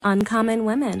Uncommon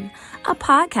Women, a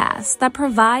podcast that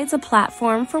provides a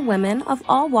platform for women of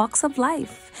all walks of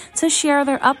life to share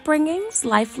their upbringings,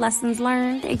 life lessons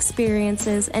learned,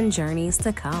 experiences, and journeys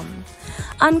to come.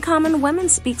 Uncommon Women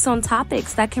speaks on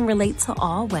topics that can relate to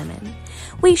all women.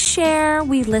 We share,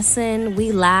 we listen,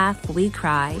 we laugh, we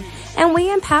cry, and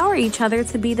we empower each other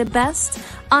to be the best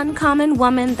uncommon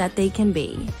woman that they can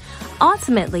be.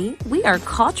 Ultimately, we are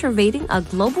cultivating a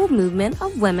global movement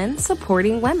of women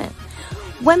supporting women.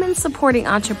 Women supporting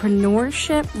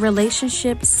entrepreneurship,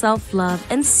 relationships, self-love,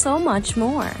 and so much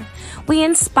more. We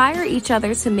inspire each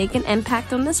other to make an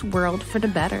impact on this world for the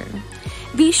better.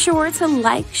 Be sure to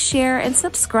like, share, and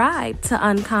subscribe to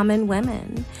Uncommon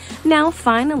Women. Now,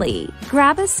 finally,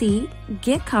 grab a seat,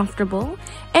 get comfortable,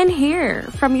 and hear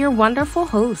from your wonderful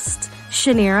hosts,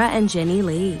 Shanira and Jenny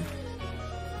Lee.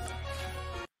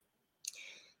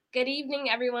 Good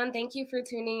evening, everyone. Thank you for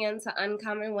tuning in to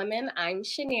Uncommon Women. I'm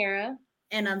Shanira.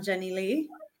 And I'm Jenny Lee.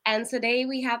 And today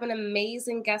we have an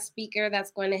amazing guest speaker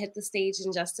that's going to hit the stage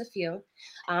in just a few.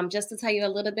 Just to tell you a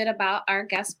little bit about our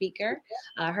guest speaker,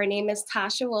 her name is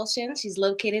Tasha Wilson. She's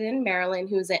located in Maryland,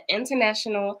 who's an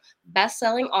international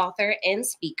best-selling author and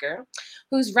speaker,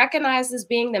 who's recognized as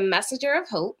being the messenger of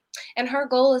hope. And her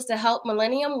goal is to help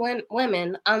millennium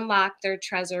women unlock their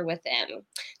treasure within.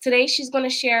 Today, she's going to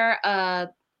share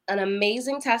an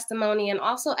amazing testimony and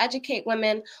also educate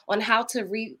women on how to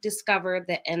rediscover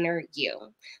the inner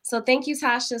you. So thank you,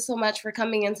 Tasha, so much for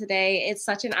coming in today. It's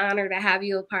such an honor to have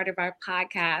you a part of our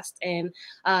podcast and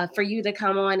for you to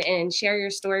come on and share your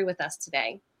story with us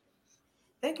today.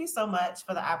 Thank you so much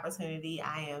for the opportunity.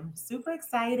 I am super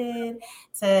excited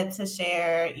to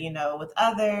share, with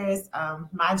others,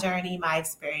 my journey, my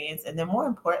experience, and then more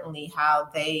importantly, how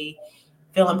they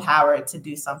feel empowered to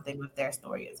do something with their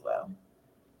story as well.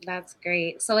 That's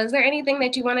great. So is there anything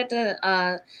that you wanted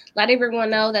to let everyone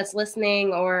know that's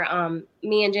listening, or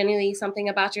me and Jenny Lee, something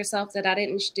about yourself that I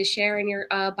didn't share in your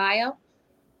bio?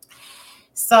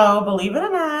 So believe it or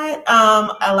not,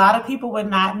 a lot of people would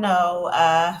not know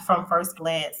from first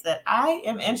glance that I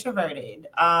am introverted.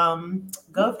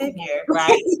 Go figure,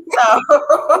 right?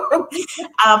 So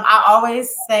I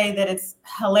always say that it's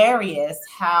hilarious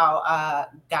how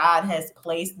God has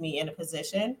placed me in a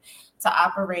position to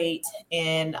operate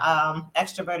in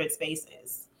extroverted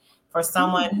spaces. For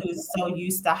someone who's so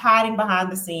used to hiding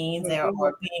behind the scenes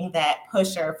or being that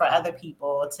pusher for other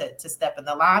people to step in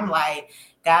the limelight,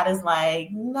 God is like,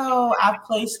 no, I've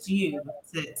placed you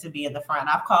to be in the front.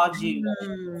 I've called you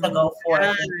to go forth.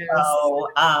 Yes. And so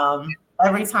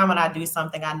every time when I do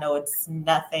something, I know it's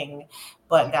nothing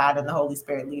but God and the Holy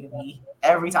Spirit leading me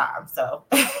every time. So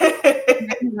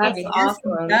that's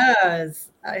awesome. Does.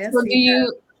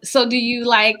 So do you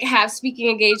like have speaking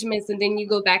engagements and then you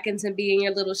go back into being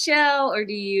your little shell, or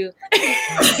do you?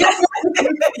 Yes.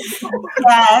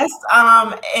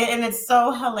 And it's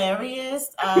so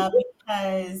hilarious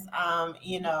because,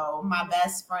 my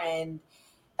best friend,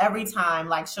 every time,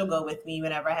 like, she'll go with me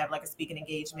whenever I have like a speaking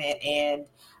engagement, and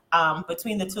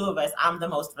between the two of us, I'm the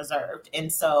most reserved.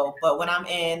 And so, but when I'm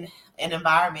in an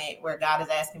environment where God is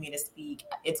asking me to speak,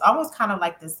 it's almost kind of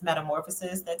like this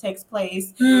metamorphosis that takes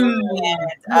place.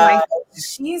 And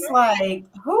she's like,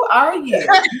 who are you?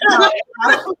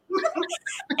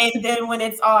 And then when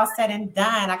it's all said and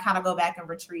done, I kind of go back and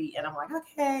retreat, and I'm like,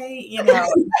 okay, like,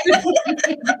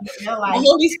 the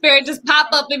Holy Spirit just pop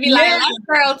up and be like, let's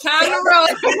girl, time to roll.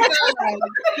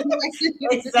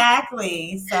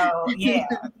 Exactly. So yeah,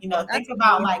 think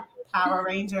about like Power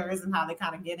Rangers and how they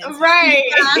kind of get into right.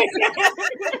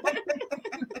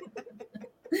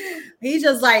 He's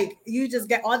just like, you just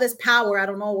get all this power. I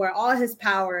don't know where all his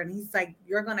power, and he's like,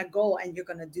 you're gonna go and you're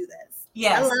gonna do this.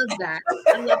 Yes. I love that.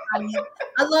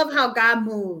 I love how God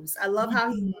moves. I love how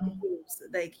he moves.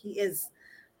 Like he is.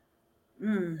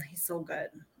 He's so good.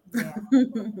 Yeah.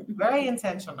 Very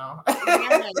intentional.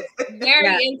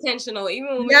 Very intentional.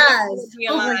 Even when we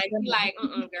aligned, he's like,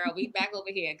 girl, we back over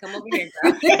here. Come over here,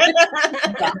 girl.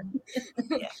 Yeah.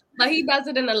 But he does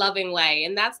it in a loving way.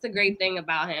 And that's the great thing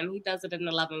about him. He does it in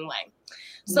a loving way.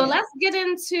 So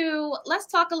let's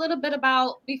talk a little bit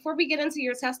about, before we get into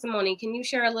your testimony, can you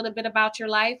share a little bit about your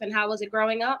life and how was it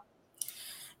growing up?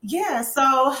 Yeah,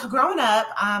 so growing up,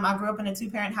 I grew up in a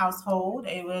 2-parent household.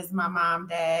 It was my mom,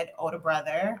 dad, older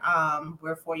brother.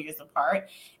 We're 4 years apart.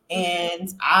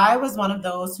 And I was one of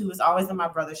those who was always in my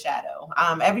brother's shadow.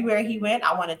 Everywhere he went,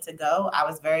 I wanted to go. I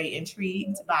was very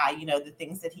intrigued by, the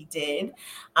things that he did.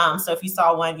 So if you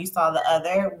saw one, you saw the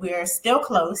other. We're still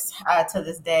close to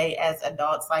this day as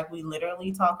adults. Like, we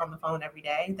literally talk on the phone every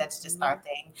day. That's just our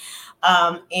thing.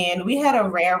 And we had a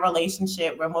rare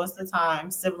relationship where most of the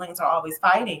time siblings are always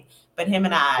fighting. but him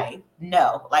and I,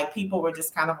 no, like people were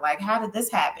just kind of like, how did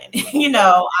this happen?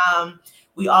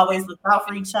 We always looked out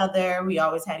for each other. We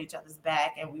always had each other's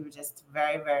back, and we were just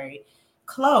very, very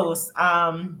close.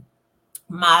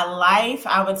 My life,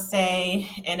 I would say,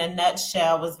 in a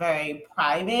nutshell, was very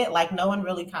private. Like no one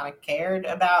really kind of cared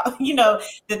about,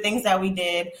 the things that we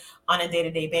did on a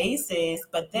day-to-day basis.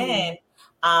 But then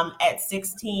at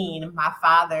 16, my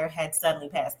father had suddenly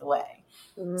passed away.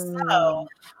 So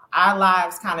our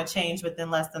lives kind of changed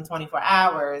within less than 24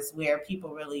 hours, where people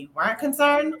really weren't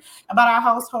concerned about our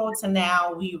household to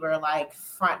now we were like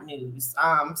front news.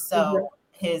 So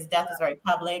his death was very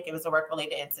public. It was a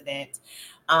work-related incident.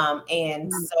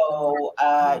 And so,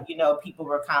 people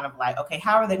were kind of like, okay,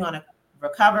 how are they going to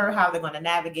recover? How are they going to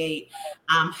navigate?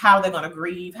 How are they going to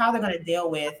grieve? How are they going to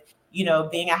deal with,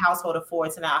 being a household of four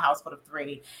to now a household of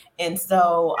three? And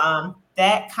so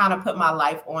that kind of put my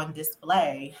life on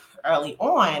display early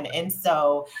on. And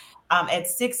so at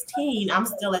 16, I'm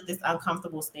still at this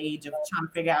uncomfortable stage of trying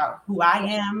to figure out who I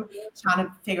am, trying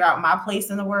to figure out my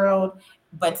place in the world,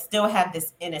 but still have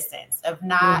this innocence of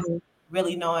not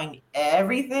really knowing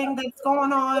everything that's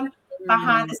going on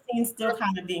behind the scenes, still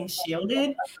kind of being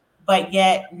shielded, but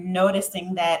yet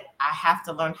noticing that I have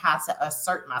to learn how to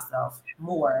assert myself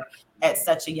more at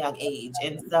such a young age.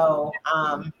 And so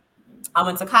I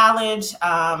went to college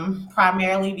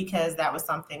primarily because that was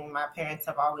something my parents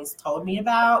have always told me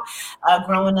about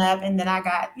growing up. And then I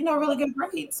got, really good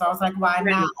grades. So I was like, why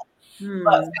not?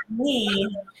 But for me,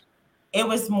 it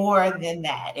was more than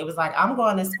that. It was like, I'm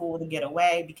going to school to get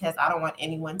away because I don't want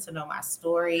anyone to know my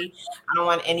story. I don't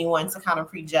want anyone to kind of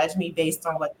prejudge me based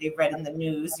on what they've read in the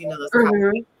news, those kind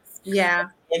of things. Yeah.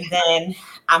 And then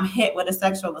I'm hit with a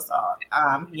sexual assault,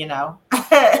 at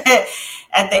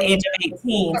the age of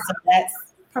 18. So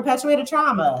that's perpetuated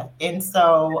trauma. And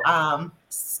so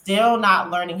still not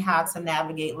learning how to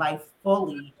navigate life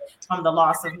fully from the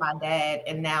loss of my dad,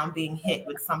 and now being hit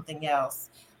with something else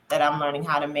that I'm learning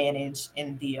how to manage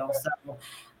and deal. So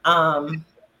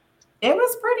it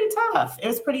was pretty tough. It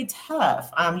was pretty tough,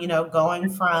 going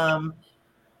from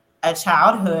a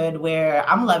childhood where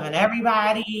I'm loving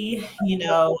everybody,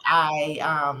 I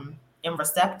am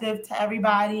receptive to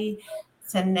everybody,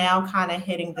 to now kind of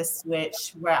hitting the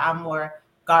switch where I'm more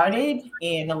guarded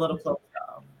and a little closer.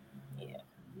 Yeah.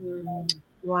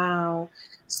 Wow.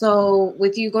 So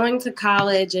with you going to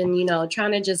college and,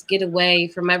 trying to just get away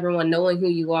from everyone knowing who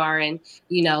you are and,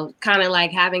 kind of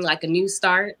like having like a new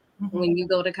start when you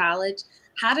go to college,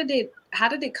 how did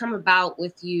it come about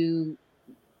with you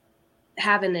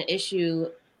having an issue,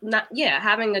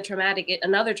 having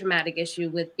another traumatic issue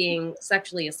with being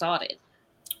sexually assaulted?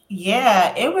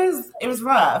 Yeah, it was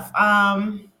rough.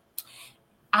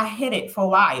 I hid it for a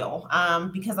while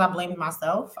because I blamed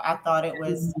myself. I thought it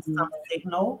was some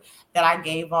signal that I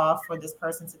gave off for this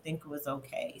person to think it was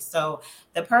okay. So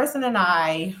the person and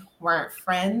I weren't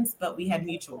friends, but we had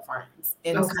mutual friends.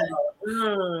 And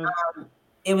so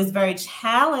it was very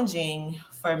challenging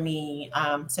for me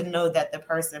to know that the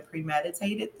person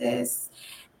premeditated this.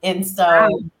 And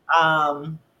so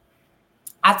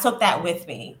I took that with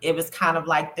me. It was kind of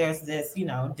like there's this,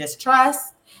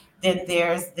 distrust. Then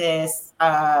there's this,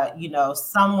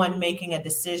 someone making a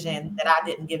decision that I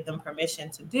didn't give them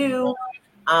permission to do.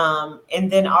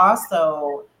 And then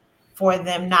also for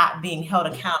them not being held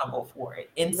accountable for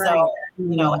it. And so,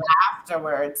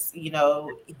 afterwards,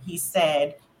 he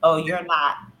said, oh, you're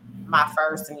not my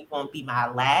first and you won't be my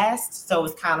last. So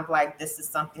it's kind of like, this is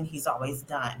something he's always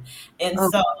done. And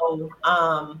so,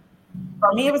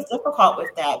 for me, it was difficult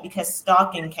with that because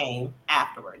stalking came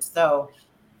afterwards. So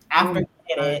after he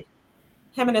did it,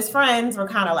 him and his friends were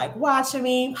kind of like watching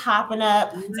me, popping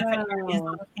up different areas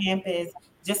on campus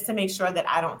just to make sure that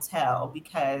I don't tell,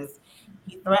 because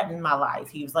he threatened my life.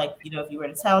 He was like, if you were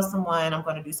to tell someone, I'm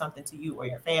going to do something to you or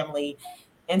your family.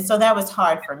 And so that was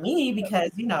hard for me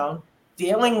because,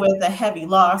 dealing with a heavy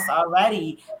loss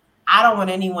already, I don't want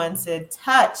anyone to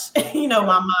touch,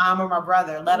 my mom or my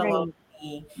brother, let alone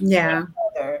me. Yeah.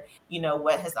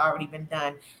 What has already been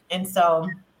done. And so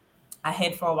I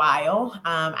hid for a while.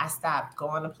 I stopped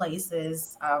going to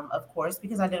places, of course,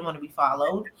 because I didn't want to be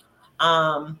followed.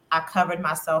 I covered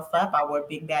myself up. I wore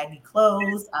big baggy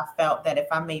clothes. I felt that if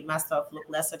I made myself look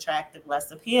less attractive,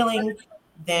 less appealing,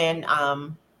 then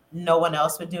no one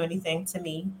else would do anything to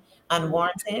me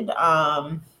unwarranted.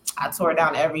 I tore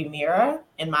down every mirror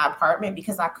in my apartment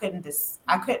because I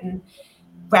couldn't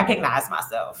recognize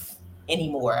myself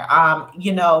anymore.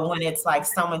 When it's like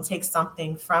someone takes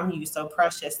something from you so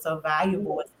precious, so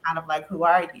valuable, it's kind of like, who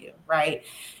are you, right?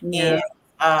 Yeah.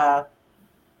 And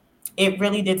it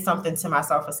really did something to my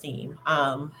self-esteem.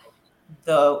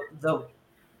 The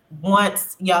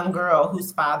once young girl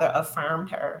whose father affirmed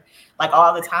her like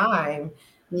all the time,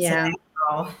 to Yeah.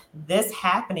 now this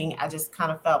happening, I just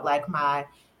kind of felt like my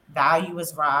value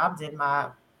was robbed and my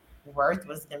worth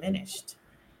was diminished.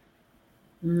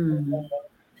 Mm.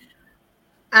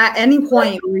 At any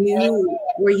point, were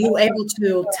you able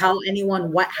to tell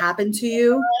anyone what happened to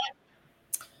you?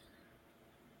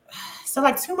 So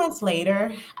like 2 months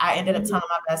later, I ended up Mhm. telling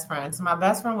my best friend. So my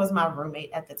best friend was my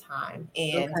roommate at the time,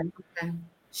 and Okay. Okay.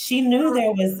 she knew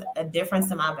there was a difference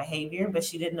in my behavior, but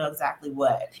she didn't know exactly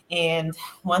what. And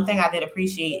one thing I did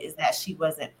appreciate is that she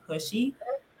wasn't pushy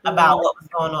about Mm. what was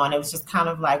going on. It was just kind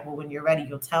of like, well, when you're ready,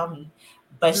 you'll tell me.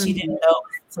 But she didn't Mhm. know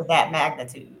it was to that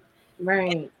magnitude.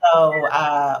 Right. So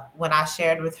when I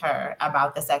shared with her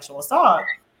about the sexual assault,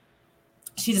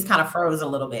 she just kind of froze a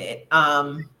little bit.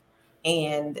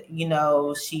 And,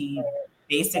 she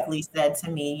basically said to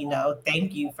me,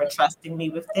 thank you for trusting me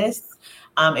with this.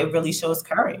 It really shows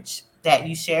courage that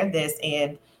you shared this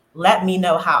and let me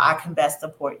know how I can best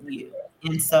support you.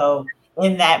 And so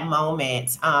in that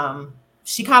moment,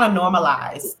 she kind of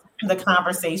normalized the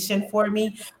conversation for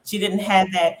me. She didn't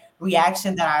have that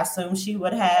reaction that I assumed she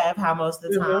would have, how most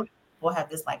of the time Mm-hmm. people have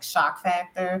this like shock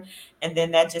factor. And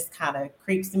then that just kind of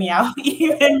creeps me out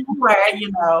even more,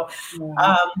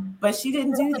 Yeah. but she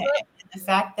didn't do that. The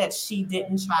fact that she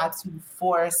didn't try to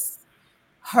force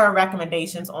her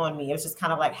recommendations on me, it was just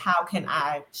kind of like, how can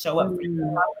I show up for you?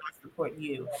 Mm. How can I support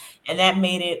you? And that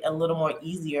made it a little more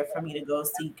easier for me to go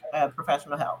seek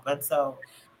professional help. And so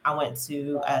I went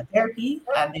to therapy.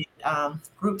 I did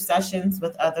group sessions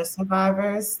with other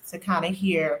survivors to kind of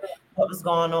hear what was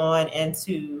going on and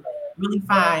to really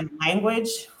find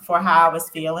language for how I was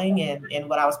feeling and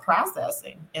what I was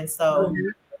processing. And so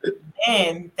Mm.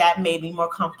 and that made me more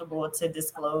comfortable to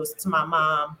disclose to my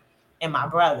mom and my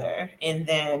brother. And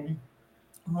then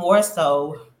more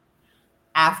so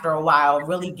after a while,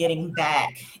 really getting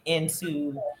back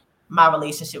into my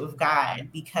relationship with God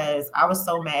because I was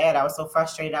so mad, I was so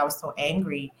frustrated, I was so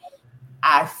angry.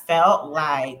 I felt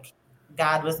like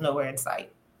God was nowhere in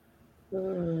sight.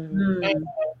 Mm. Mm.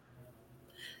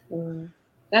 Mm.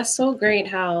 That's so great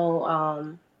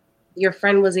how your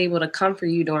friend was able to comfort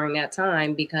you during that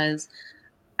time because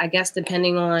I guess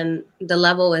depending on the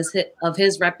level of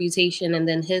his reputation and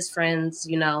then his friends,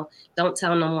 don't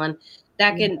tell no one.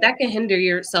 That can hinder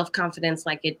your self confidence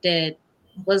like it did.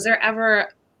 Was there ever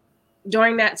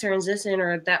during that transition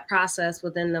or that process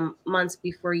within the months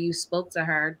before you spoke to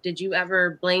her, did you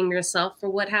ever blame yourself for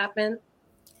what happened?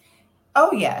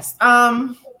 Oh yes.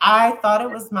 I thought it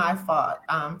was my fault.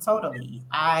 Totally.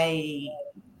 I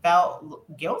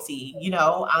felt guilty,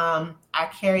 I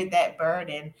carried that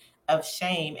burden of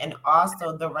shame and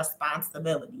also the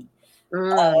responsibility of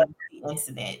Mm, the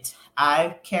incident.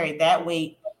 I carried that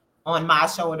weight on my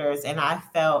shoulders and I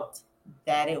felt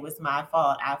that it was my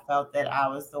fault. I felt that I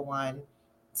was the one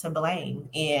to blame.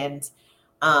 And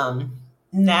um,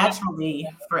 naturally,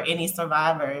 for any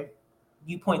survivor,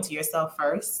 you point to yourself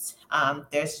first.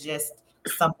 There's just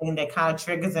something that kind of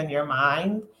triggers in your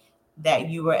mind that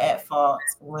you were at fault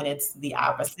when it's the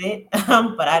opposite.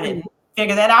 But I didn't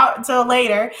figure that out until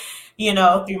later,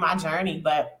 through my journey.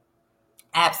 But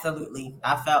absolutely.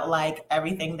 I felt like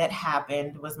everything that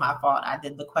happened was my fault. I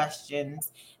did the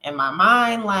questions in my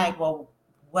mind, like, well,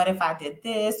 what if I did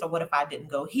this? Or what if I didn't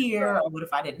go here? Or what if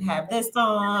I didn't have this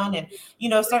on? And,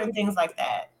 certain things like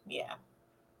that. Yeah.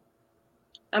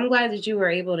 I'm glad that you were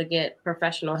able to get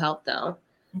professional help though.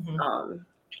 Hmm. Um,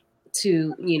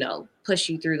 to push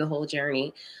you through the whole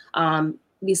journey.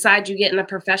 Besides you getting the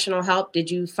professional help, did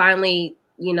you finally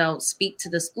speak to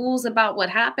the schools about what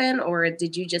happened, or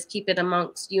did you just keep it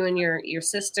amongst you and your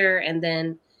sister and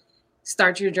then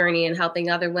start your journey in helping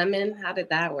other women? How did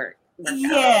that work out?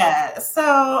 Yeah,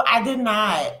 so I did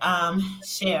not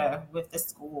share with the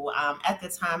school. At the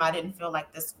time, I didn't feel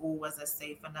like the school was a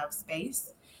safe enough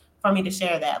space for me to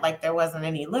share that. Like there wasn't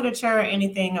any literature or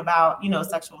anything about,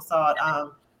 sexual assault,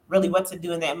 really what to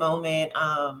do in that moment.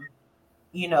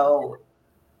 You know,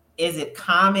 is it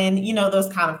common? Those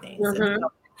kind of things. And Mm-hmm.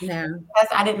 so Yeah. because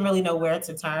I didn't really know where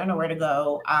to turn or where to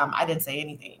go, I didn't say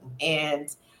anything. And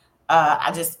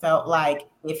I just felt like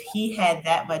if he had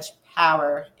that much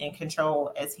power and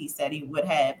control as he said he would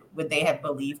have, would they have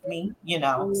believed me?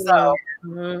 So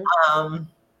Mm-hmm. um,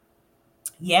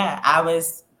 yeah, I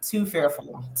was too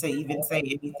fearful to even say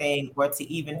anything or to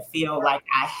even feel like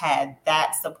I had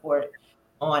that support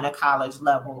on a college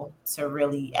level to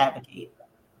really advocate.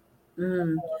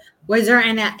 Mm. Was there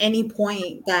at any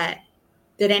point that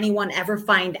did anyone ever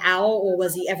find out, or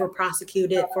was he ever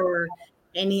prosecuted for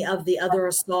any of the other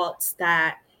assaults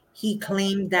that he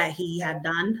claimed that he had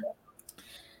done?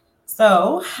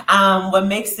 So, what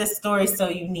makes this story so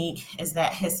unique is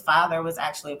that his father was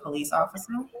actually a police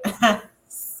officer.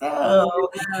 So,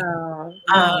 Wow.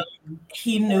 um,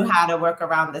 he knew how to work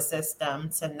around the system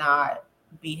to not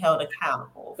be held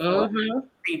accountable for Mm-hmm.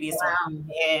 previous ones.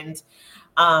 Wow. And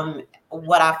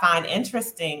what I find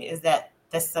interesting is that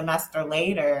the semester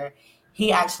later,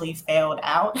 he actually failed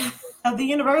out of the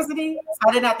university. So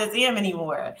I didn't have to see him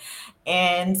anymore.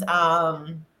 And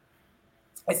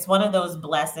it's one of those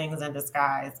blessings in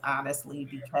disguise, honestly,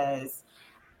 because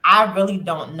I really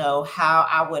don't know how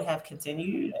I would have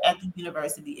continued at the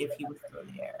university if he was still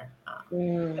there.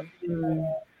 Mm.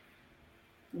 Mm.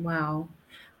 Wow.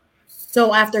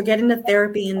 So after getting the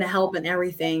therapy and the help and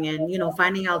everything, and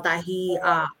finding out that he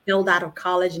failed out of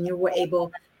college, and you were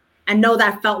able, I know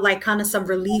that felt like kind of some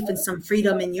relief and some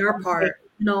freedom in your part.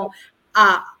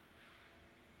 Uh,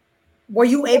 were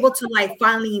you able to like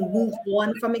finally move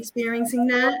on from experiencing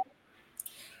that?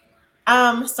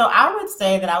 So I would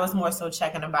say that I was more so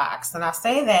checking a box. And I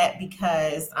say that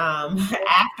because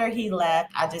after he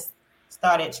left, I just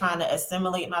started trying to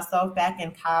assimilate myself back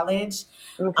in college.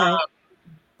 Okay.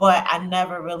 But I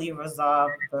never really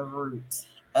resolved the root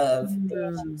of the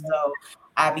issue. Mm. So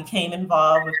I became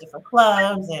involved with different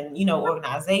clubs and,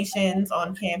 organizations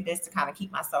on campus to kind of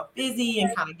keep myself busy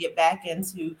and kind of get back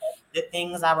into the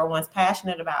things I were once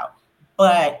passionate about.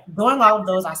 But doing all of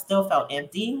those, I still felt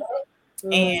empty.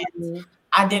 And Mm-hmm.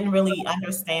 I didn't really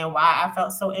understand why I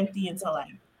felt so empty until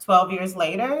like 12 years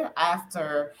later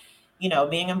after,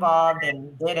 being involved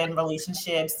and dead end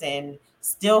relationships and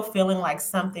still feeling like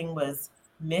something was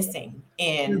missing.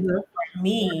 And Mm-hmm. for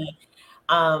me,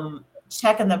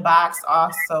 checking the box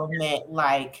also meant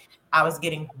like I was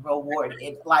getting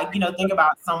rewarded. Like, think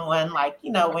about someone like,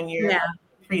 when you're Yeah.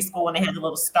 preschool and they had a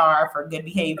little star for good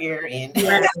behavior. And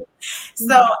Right.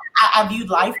 so I viewed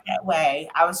life that way.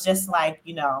 I was just like,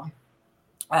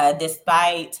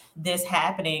 despite this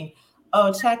happening,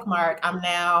 oh, check mark, I'm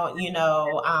now,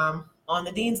 on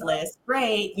the dean's list.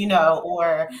 Great,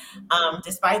 or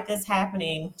despite this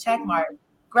happening, check mark,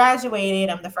 graduated.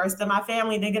 I'm the first in my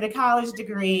family to get a college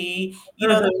degree, those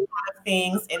Mm-hmm. kind of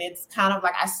things. And it's kind of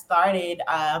like I started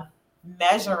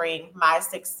measuring my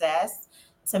success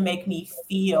to make me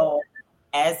feel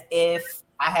as if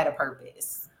I had a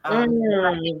purpose.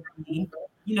 Mm-hmm.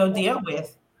 Deal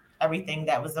with everything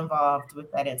that was involved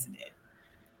with that incident.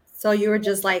 So you were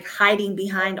just like hiding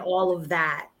behind all of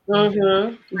that.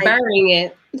 Mm-hmm. Like, Burying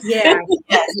it. yeah,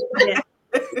 Yes.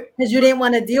 because you didn't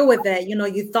want to deal with it.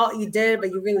 You thought you did,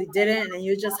 but you really didn't, and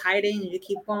you're just hiding and you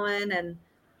keep going. And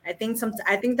I think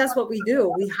that's what we do.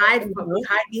 We Mm-hmm.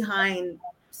 hide behind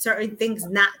certain things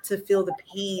not to feel the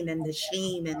pain and the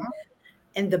shame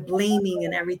and the blaming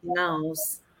and everything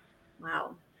else.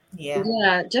 Wow. Yeah.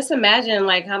 Yeah, just imagine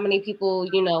like how many people,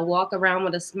 walk around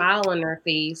with a smile on their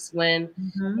face when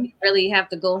Hmm. they really have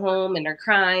to go home and they're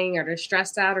crying or they're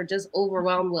stressed out or just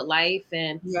overwhelmed with life.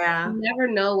 And Yeah. you never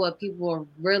know what people are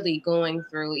really going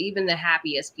through, even the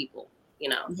happiest people.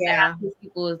 The Yeah. happiest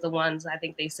people is the ones I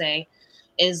think they say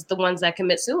is the ones that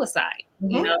commit suicide.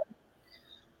 Mhm.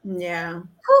 Yeah.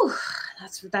 Whew,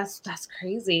 that's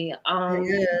crazy.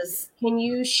 It is. Can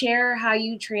you share how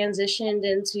you transitioned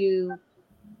into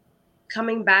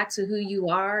coming back to who you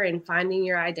are and finding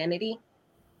your identity?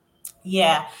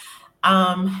 Yeah.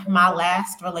 My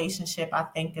last relationship, I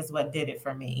think, is what did it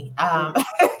for me. I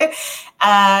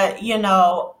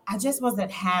just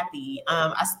wasn't happy.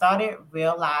 I started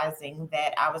realizing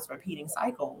that I was repeating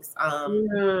cycles.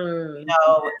 Mm,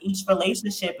 Each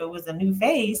relationship, it was a new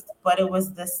phase, but it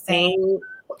was the same mm,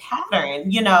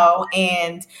 pattern,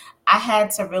 and I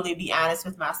had to really be honest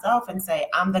with myself and say,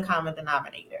 I'm the common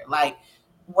denominator. Like,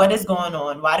 what is going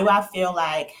on? Why do I feel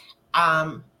like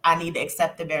I need to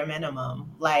accept the bare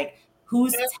minimum? Like,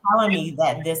 who's telling me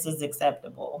that this is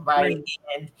acceptable, right? Right.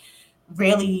 And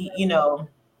really,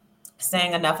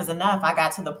 saying enough is enough. I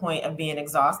got to the point of being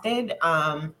exhausted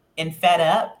and fed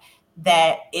up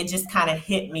that it just kind of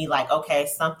hit me like, okay,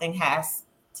 something has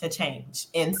to change.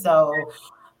 And so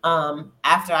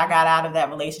after I got out of that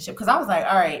relationship, because I was like,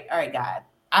 all right, God,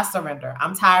 I surrender.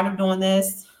 I'm tired of doing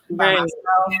this by right.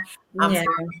 myself. I'm Yeah.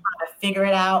 tired of trying to figure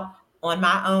it out on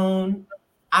my own.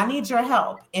 I need your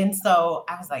help. And so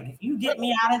I was like, if you get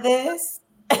me out of this,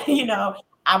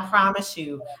 I promise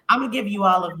you, I'm gonna give you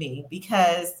all of me,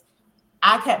 because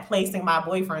I kept placing my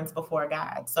boyfriends before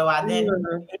God. So I then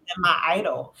Mm, made them my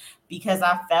idol, because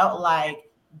I felt like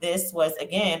this was,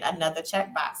 again, another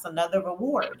checkbox, another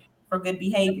reward for good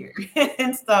behavior.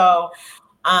 And so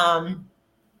um,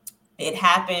 it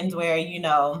happened where, he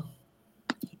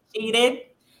cheated.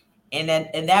 And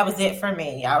that was it for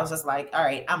me. I was just like, all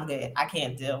right, I'm good. I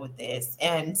can't deal with this.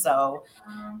 And so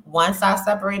once I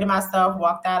separated myself,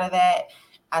 walked out of that,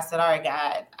 I said, all right,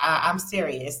 God, I'm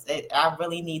serious. I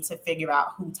really need to figure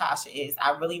out who Tasha is.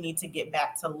 I really need to get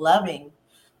back to loving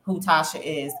who Tasha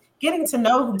is, getting to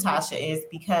know who Tasha is,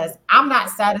 because I'm not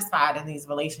satisfied in these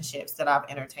relationships that I've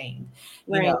entertained,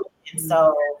 you Right. know. And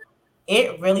so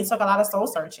it really took a lot of soul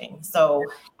searching. So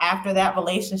after that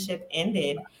relationship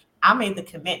ended, I made the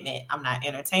commitment. I'm not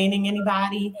entertaining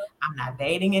anybody. I'm not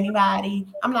dating anybody.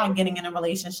 I'm not getting in a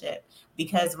relationship,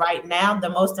 because right now, the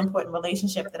most important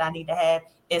relationship that I need to have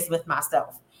is with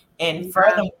myself. And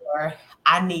furthermore,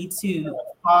 I need to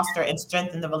foster and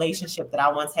strengthen the relationship that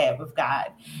I once had with God.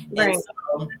 And Right.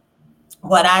 so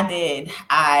what I did,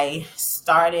 I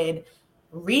started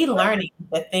relearning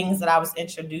the things that I was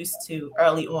introduced to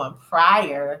early on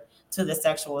prior to the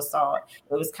sexual assault.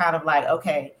 It was kind of like,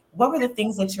 okay, what were the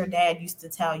things that your dad used to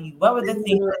tell you? What were the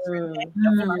things that your dad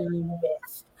affirmed you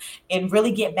with? And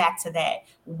really get back to that.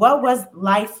 What was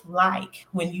life like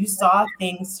when you saw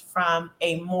things from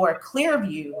a more clear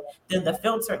view than the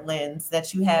filtered lens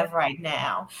that you have right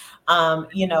now?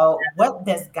 What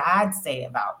does God say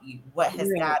about you? What has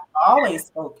Right. God always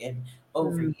spoken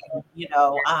over you?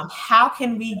 How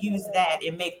can we use that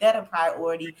and make that a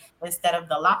priority instead of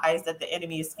the lies that the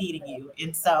enemy is feeding you?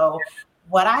 And so,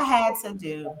 what I had to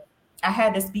do, I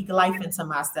had to speak life into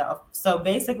myself. So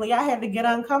basically, I had to get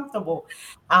uncomfortable.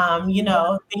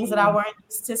 Things that I weren't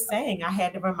used to saying. I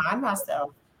had to remind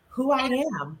myself who I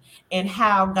am and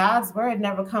how God's word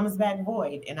never comes back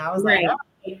void. And I was like,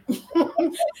 Right. all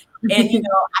right. And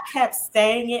I kept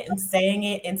saying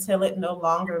it until it no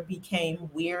longer became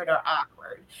weird or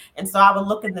awkward. And so I would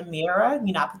look in the mirror,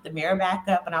 I put the mirror back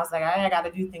up and I was like, all right, I got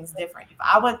to do things different. If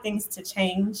I want things to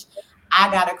change, I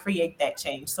got to create that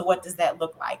change. So what does that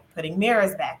look like? Putting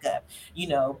mirrors back up,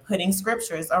 putting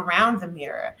scriptures around the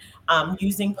mirror,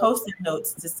 using post-it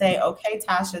notes to say, okay,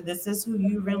 Tasha, this is who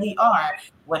you really are.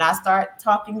 When I start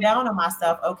talking down on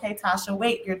myself, okay, Tasha,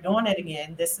 wait, you're doing it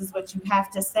again. This is what you have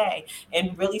to say,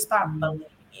 and really start believing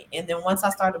it. And then once I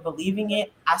started believing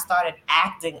it, I started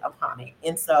acting upon it.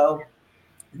 And so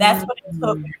that's what it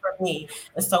took for me.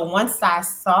 And so once I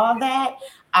saw that,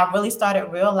 I really started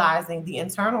realizing the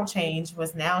internal change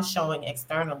was now showing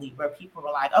externally, where people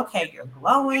were like, okay, you're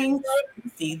glowing.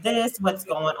 You see this, what's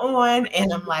going on?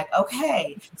 And I'm like,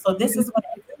 okay, so this is what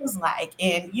it feels like.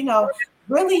 And,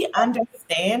 really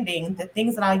understanding the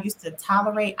things that I used to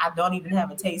tolerate, I don't even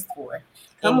have a taste for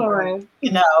Come anymore. on.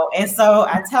 And so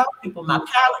I tell people my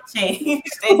palate changed.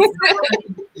 And,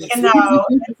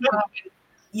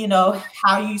 you know,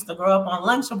 how you used to grow up on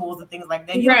Lunchables and things like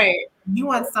that. Right. You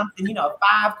want something,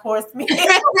 5-course meal.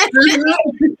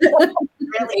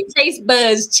 Really, taste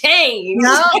buds change.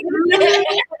 No,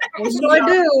 I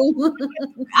do.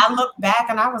 I look back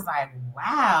and I was like,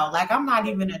 wow, like I'm not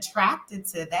even attracted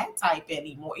to that type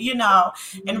anymore,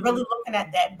 and really looking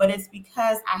at that. But it's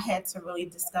because I had to really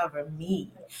discover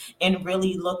me and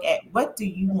really look at, what do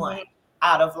you want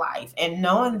out of life, and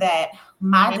knowing that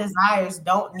my desires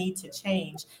don't need to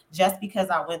change just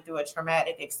because I went through a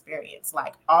traumatic experience,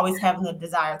 like always having the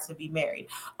desire to be married,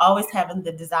 always having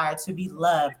the desire to be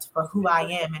loved for who I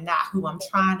am and not who I'm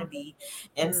trying to be.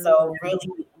 And so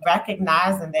really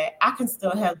recognizing that I can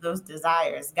still have those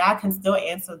desires. God can still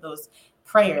answer those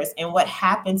prayers. And what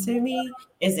happened to me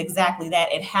is exactly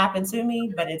that. It happened to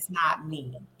me, but it's not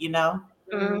me,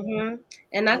 Mm-hmm.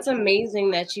 And that's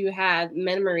amazing that you had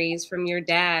memories from your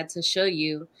dad to show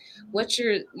you what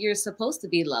you're supposed to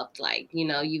be loved like.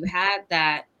 You had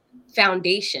that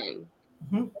foundation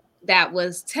that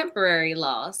was temporary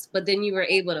loss, but then you were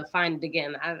able to find it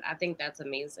again. I think that's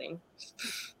amazing.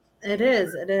 It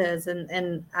is.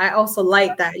 And I also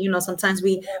like that, sometimes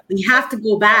we have to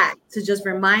go back to just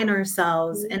remind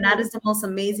ourselves. And that is the most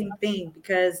amazing thing,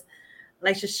 because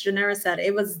like Shanera said,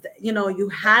 it was, you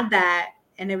had that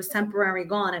and it was temporary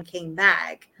gone and came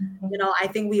back. I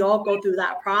think we all go through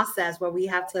that process where we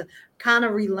have to kind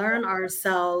of relearn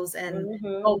ourselves and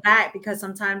go back, because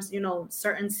sometimes,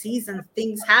 certain seasons,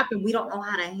 things happen. We don't know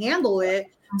how to handle it.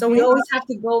 So we always have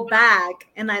to go back.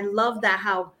 And I love that,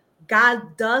 how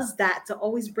God does that, to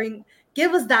always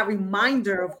give us that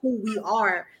reminder of who we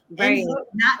are, Right. and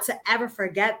not to ever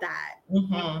forget that.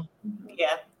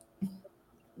 Yeah.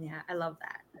 Yeah, I love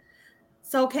that.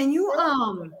 So can you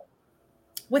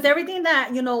with everything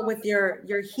that, with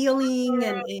your healing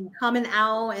and coming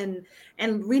out and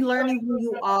relearning who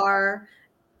you are,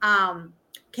 um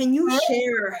can you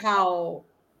share how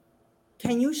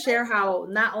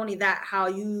not only that, how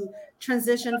you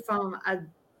transition from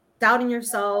doubting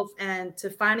yourself and to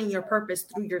finding your purpose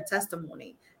through your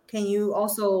testimony? Can you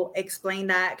also explain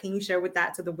that? Can you share with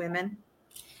that to the women?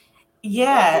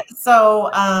 Yeah. So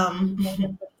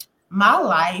my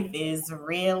life is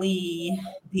really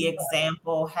the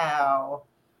example how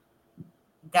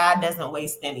God doesn't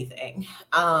waste anything.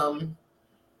 And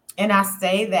I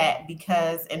say that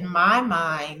because in my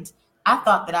mind, I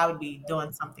thought that I would be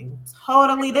doing something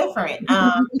totally different.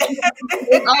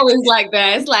 It's always like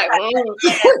that. It's like,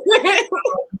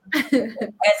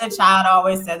 As a child, I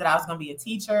always said that I was going to be a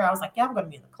teacher. I was like, yeah, I'm going to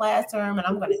be in the classroom and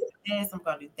I'm going to do this, I'm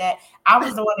going to do that. I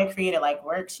was the one that created like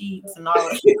worksheets and all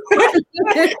of it.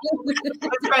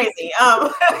 It's crazy.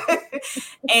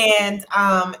 And,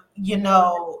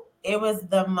 it was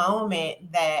the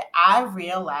moment that I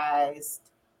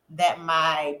realized that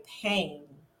my pain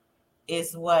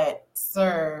is what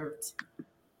served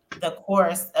the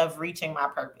course of reaching my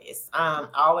purpose. I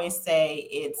always say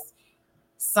it's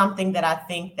something that I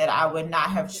think that I would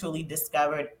not have truly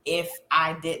discovered if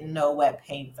I didn't know what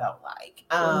pain felt like.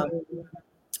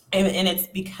 And it's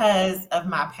because of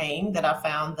my pain that I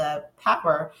found the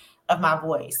power of my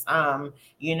voice. I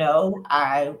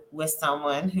was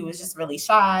someone who was just really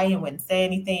shy and wouldn't say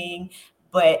anything,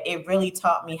 but it really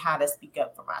taught me how to speak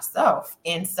up for myself.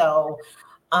 And so,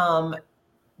 um,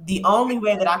 the only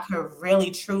way that I could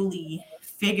really truly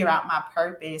figure out my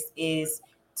purpose is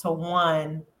to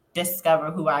one,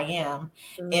 discover who I am.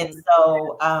 And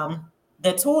so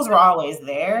the tools were always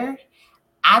there.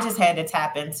 I just had to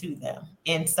tap into them.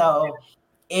 And so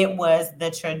it was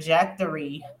the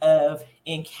trajectory of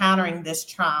encountering this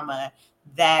trauma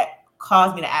that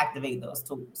caused me to activate those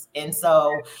tools. And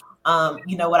so,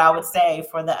 what I would say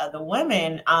for the other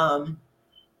women,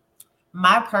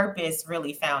 my purpose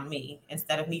really found me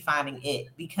instead of me finding it,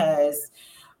 because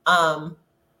um,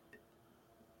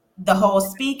 the whole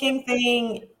speaking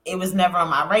thing, it was never on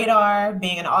my radar.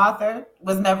 Being an author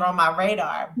was never on my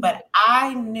radar. But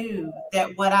I knew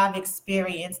that what I've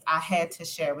experienced, I had to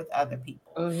share with other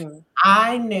people.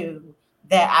 I knew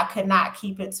that I could not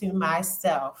keep it to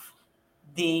myself.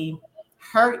 The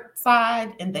hurt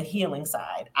side and the healing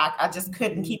side, I just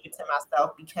couldn't keep it to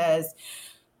myself, because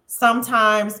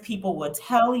sometimes people will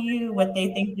tell you what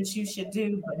they think that you should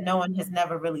do, but no one has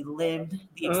never really lived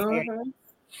the experience.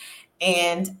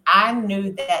 And I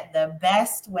knew that the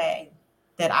best way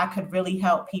that I could really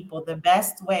help people, the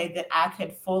best way that I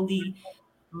could fully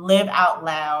live out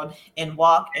loud and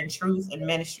walk in truth and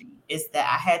ministry, is that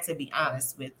I had to be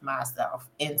honest with myself.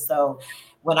 And so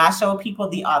when I show people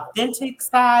the authentic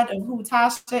side of who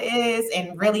Tasha is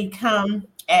and really come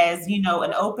as,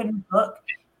 an open book,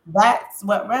 that's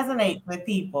what resonates with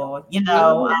people,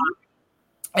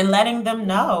 and letting them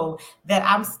know that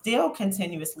I'm still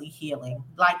continuously healing.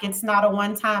 Like, it's not a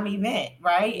one-time event,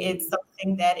 right? It's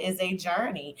something that is a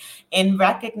journey, and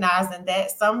recognizing that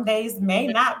some days may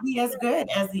not be as good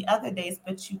as the other days,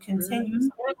 but you continue to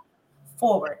move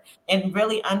forward, and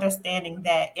really understanding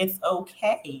that it's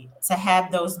okay to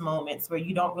have those moments where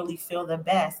you don't really feel the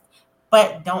best,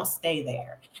 but don't stay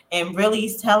there. And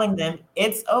really telling them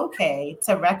it's okay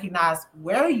to recognize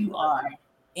where you are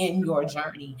in your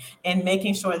journey, and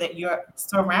making sure that you're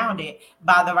surrounded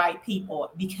by the right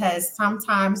people, because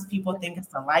sometimes people think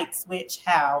it's a light switch,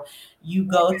 how you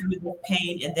go through the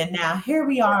pain and then now here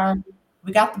we are,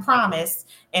 we got the promise.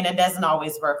 And it doesn't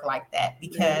always work like that,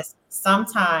 because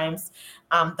sometimes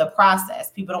the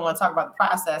process, people don't want to talk about the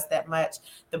process that much.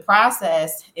 The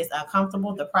process is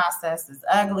uncomfortable, the process is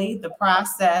ugly, the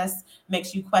process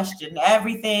makes you question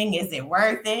everything. Is it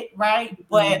worth it, right?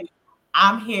 But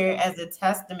I'm here as a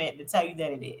testament to tell you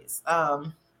that it is.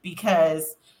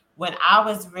 Because when I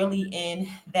was really in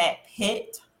that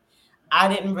pit, I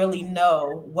didn't really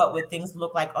know what would things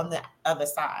look like on the other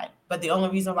side. But the only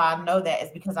reason why I know that is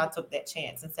because I took that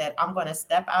chance and said, I'm going to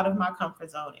step out of my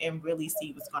comfort zone and really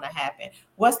see what's going to happen.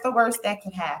 What's the worst that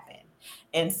could happen?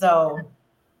 And so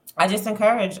I just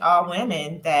encourage all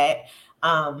women that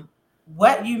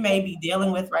what you may be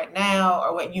dealing with right now,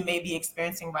 or what you may be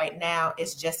experiencing right now,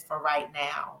 is just for right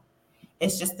now.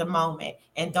 It's just a moment.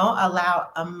 And don't allow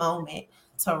a moment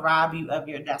to rob you of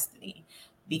your destiny,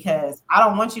 because I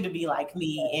don't want you to be like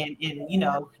me and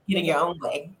getting your own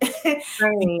way.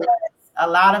 Because a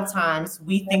lot of times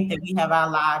we think that we have our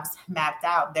lives mapped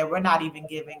out, that we're not even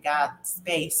giving God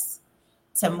space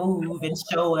to move and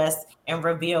show us and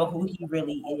reveal who he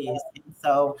really is. And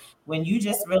so when you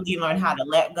just really learn how to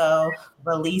let go,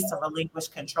 release or relinquish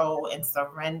control, and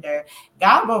surrender,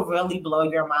 God will really blow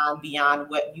your mind beyond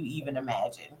what you even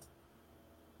imagined.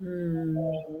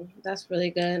 That's really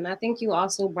good. And I think you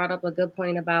also brought up a good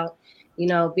point about,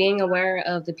 being aware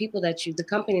of the people the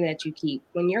company that you keep.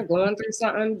 When you're going through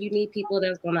something, you need people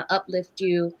that's going to uplift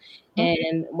you.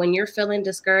 And when you're feeling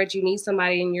discouraged, you need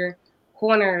somebody in your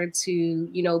corner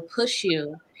to, push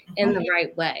you in the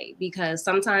right way, because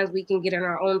sometimes we can get in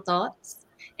our own thoughts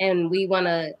and we want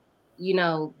to,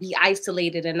 be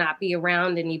isolated and not be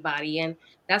around anybody. And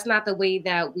that's not the way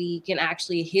that we can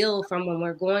actually heal from when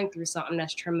we're going through something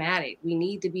that's traumatic. We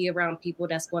need to be around people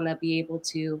that's going to be able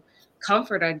to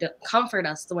comfort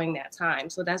us during that time.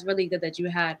 So that's really good that you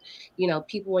had,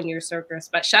 people in your circle.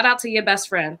 But shout out to your best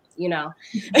friend, being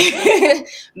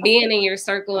in your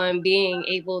circle and being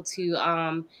able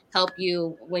to help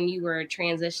you when you were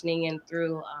transitioning and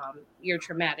through your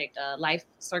traumatic life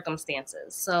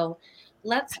circumstances. So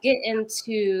let's get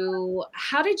into,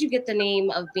 how did you get the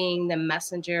name of being the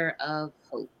messenger of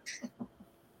hope?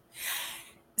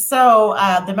 So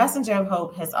the messenger of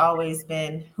hope has always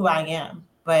been who I am,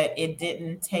 but it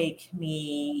didn't take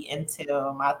me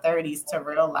until my 30s to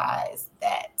realize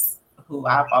that's who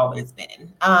I've always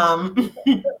been.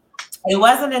 It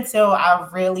wasn't until I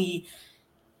really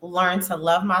learned to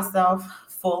love myself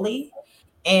fully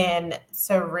and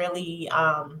to really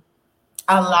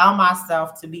allow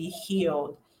myself to be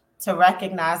healed, to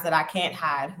recognize that I can't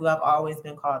hide who I've always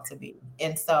been called to be.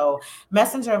 And so,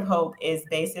 Messenger of Hope is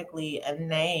basically a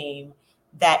name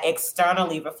that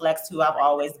externally reflects who I've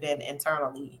always been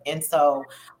internally. And so,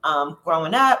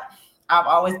 growing up, I've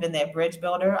always been that bridge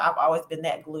builder. I've always been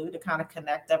that glue to kind of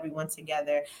connect everyone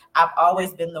together. I've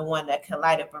always been the one that can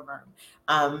light up a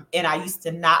room. And I used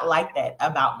to not like that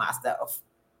about myself,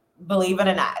 believe it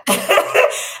or not.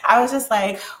 I was just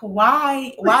like,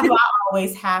 why do I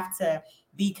always have to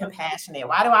be compassionate?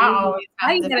 Why do I always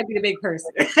have to gotta be the big person?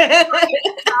 Why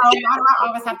do I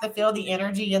always have to feel the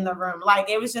energy in the room? Like,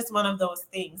 it was just one of those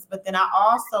things. But then I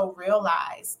also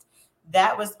realized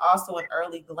that was also an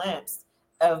early glimpse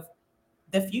of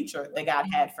the future that God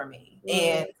had for me.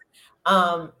 And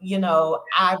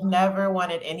I've never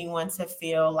wanted anyone to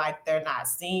feel like they're not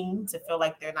seen, to feel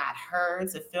like they're not heard,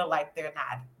 to feel like they're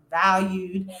not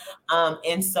valued.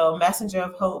 And so Messenger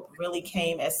of Hope really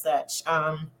came as such.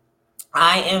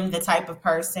 I am the type of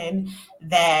person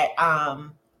that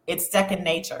it's second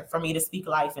nature for me to speak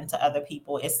life into other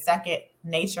people. It's second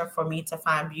nature for me to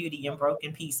find beauty in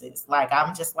broken pieces. Like,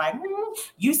 I'm just like,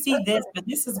 you see this, but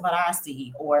this is what I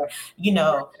see. Or,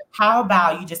 how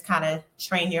about you just kind of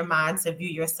train your mind to view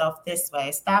yourself this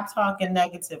way? Stop talking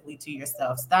negatively to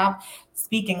yourself. Stop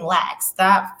speaking lack.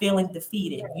 Stop feeling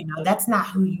defeated. That's not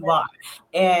who you are.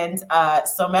 And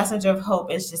so Messenger of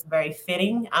Hope is just very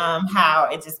fitting, how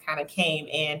it just kind of came,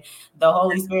 and the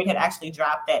Holy Spirit had actually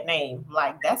dropped that name.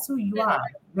 Like, that's who you are.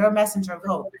 You're a messenger of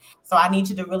hope. So I need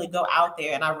you to really go out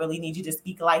there, and I really need you to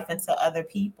speak life into other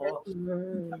people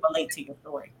to relate to your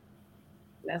story.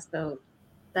 That's dope.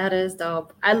 That is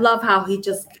dope. I love how he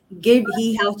just gave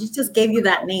you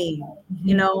that name,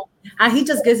 how he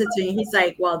just gives it to you. He's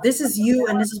like, well, this is you,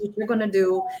 and this is what you're going to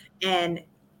do. And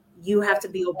you have to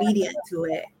be obedient to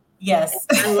it. Yes.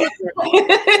 I love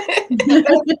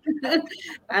it.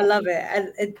 I love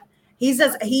it. He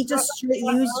just used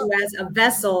you as a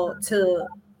vessel to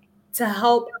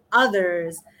help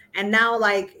others. And now,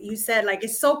 like you said, like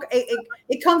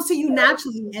it comes to you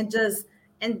naturally,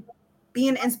 and be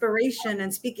an inspiration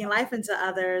and speaking life into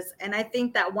others. And I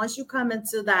think that once you come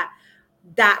into that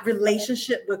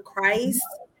relationship with Christ,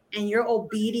 and you're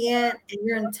obedient and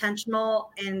you're intentional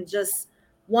and just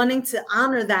wanting to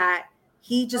honor that,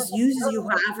 he just uses you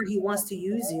however he wants to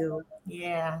use you.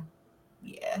 Yeah.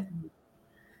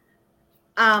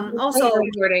 Also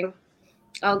rewarding.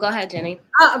 Oh, go ahead, Jenny.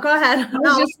 Go ahead. I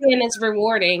was just saying it's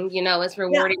rewarding. It's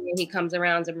rewarding when he comes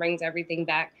around and brings everything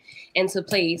back into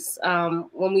place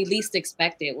when we least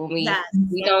expect it, when we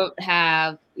don't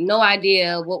have no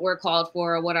idea what we're called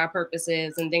for or what our purpose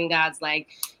is. And then God's like,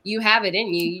 you have it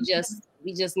in you.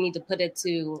 We just need to put it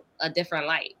to a different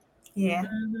light. Yeah.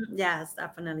 Mm-hmm. Yes,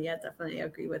 definitely. I definitely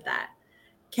agree with that.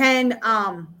 Can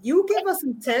you give us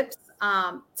some tips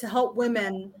to help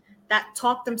women that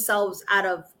talk themselves out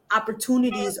of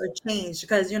opportunities or change?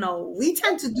 Because we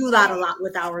tend to do that a lot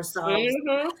with ourselves.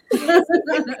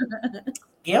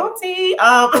 Guilty.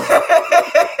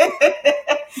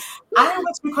 I am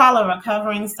what you call a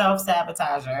recovering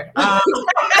self-sabotager.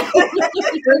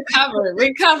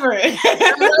 Recover.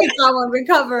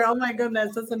 Oh my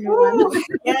goodness, that's a new one.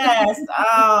 Yes.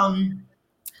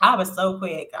 I was so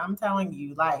quick. I'm telling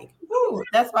you, like,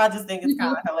 that's why I just think it's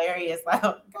kind of hilarious. Like,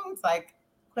 God's like,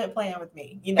 quit playing with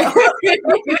me,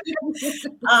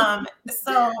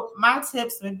 So my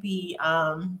tips would be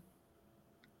to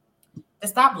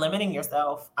stop limiting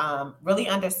yourself. Really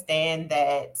understand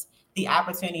that the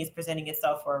opportunity is presenting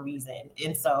itself for a reason.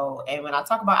 And so, and when I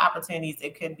talk about opportunities,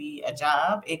 it could be a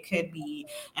job, it could be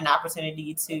an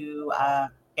opportunity to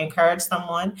encourage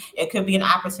someone, it could be an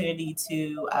opportunity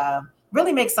to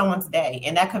really make someone's day.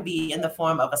 And that could be in the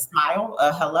form of a smile,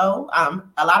 a hello.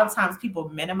 A lot of times people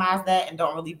minimize that and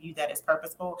don't really view that as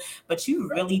purposeful, but you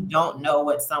really don't know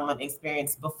what someone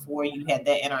experienced before you had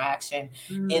that interaction.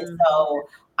 And so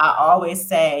I always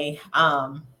say,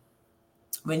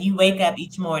 when you wake up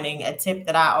each morning, a tip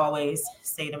that I always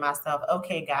say to myself,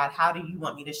 okay, God, how do you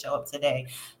want me to show up today?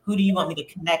 Who do you want me to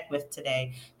connect with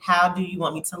today? How do you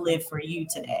want me to live for you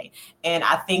today? And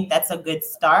I think that's a good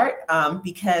start,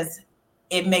 because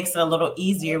it makes it a little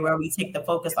easier where we take the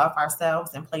focus off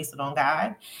ourselves and place it on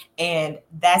God. And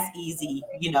that's easy,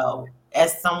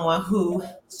 as someone who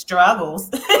struggles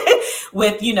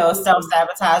with,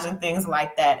 self-sabotage and things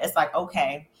like that. It's like,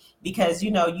 okay, because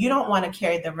you don't want to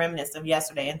carry the remnants of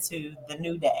yesterday into the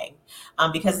new day,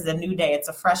 because it's a new day, it's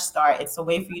a fresh start, it's a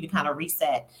way for you to kind of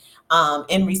reset,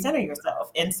 and recenter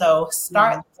yourself. And so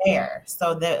start there.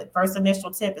 So the first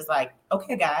initial tip is like,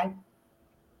 okay, God,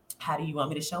 how do you want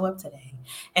me to show up today?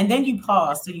 And then you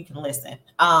pause so you can listen.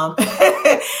 And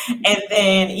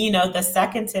then, the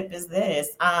second tip is this,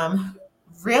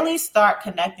 really start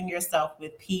connecting yourself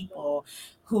with people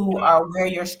who are where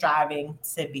you're striving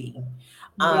to be.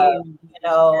 A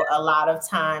lot of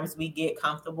times we get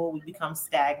comfortable, we become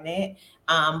stagnant,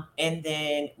 and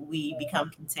then we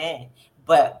become content.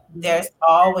 But there's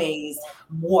always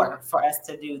more for us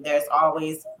to do. There's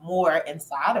always more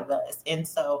inside of us. And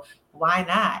so why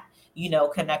not,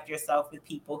 connect yourself with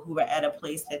people who are at a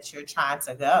place that you're trying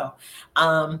to go.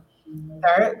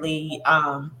 Thirdly,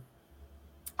 I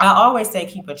always say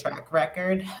keep a track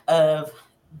record of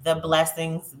the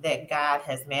blessings that God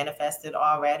has manifested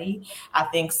already. I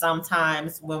think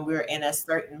sometimes when we're in a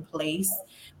certain place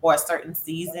or a certain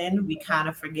season, we kind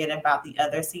of forget about the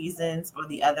other seasons or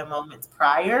the other moments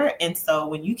prior. And so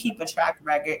when you keep a track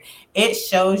record, it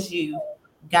shows you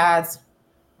God's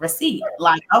receipt.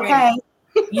 Like, okay,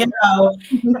 he's got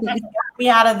me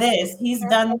out of this. He's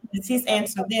done this. He's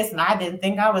answered this. And I didn't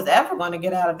think I was ever going to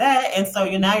get out of that. And so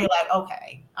now you're like,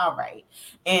 okay, all right.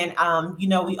 And,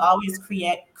 we always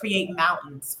create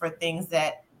mountains for things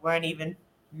that weren't even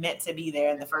meant to be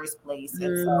there in the first place.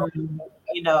 And so,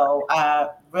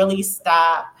 really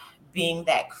stop being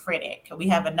that critic. We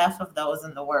have enough of those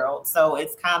in the world. So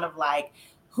it's kind of like,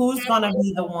 who's going to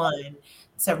be the one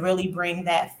to really bring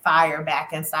that fire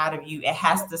back inside of you? It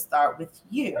has to start with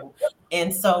you.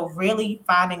 And so really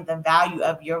finding the value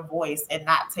of your voice and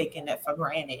not taking it for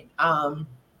granted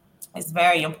is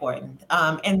very important.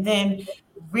 And then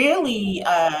really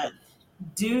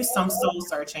do some soul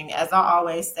searching. As I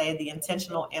always say, the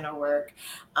intentional inner work.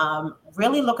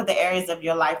 Really look at the areas of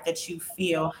your life that you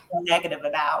feel negative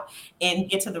about and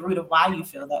get to the root of why you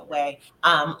feel that way.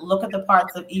 Look at the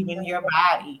parts of even your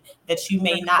body that you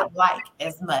may not like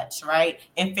as much, right?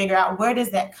 And figure out, where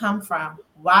does that come from?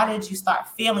 Why did you start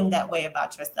feeling that way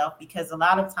about yourself? Because a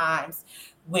lot of times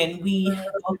when we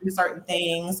go through certain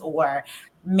things or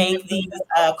make these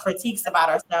critiques about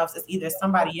ourselves, it's either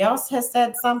somebody else has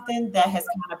said something that has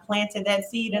kind of planted that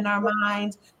seed in our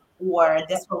mind, or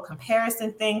this whole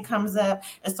comparison thing comes up.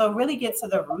 And so really get to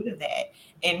the root of that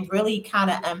and really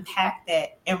kind of unpack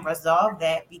that and resolve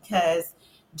that, because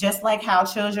just like how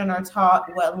children are taught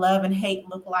what love and hate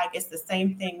look like, it's the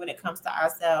same thing when it comes to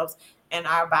ourselves and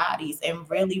our bodies, and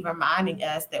really reminding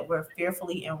us that we're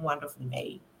fearfully and wonderfully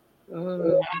made.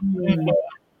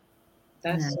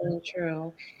 That's so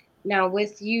true. Now,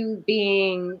 with you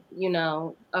being,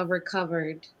 a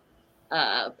recovered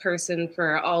person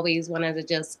for always wanting to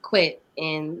just quit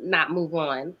and not move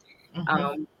on.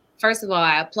 First of all,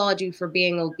 I applaud you for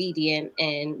being obedient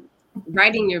and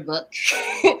writing your book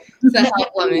to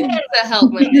help women.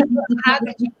 How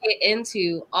did you get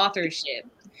into authorship?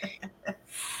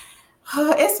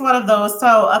 It's one of those.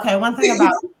 So, okay, one thing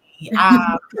about me,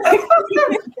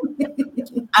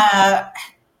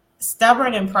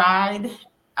 stubborn and pride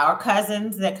are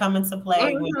cousins that come into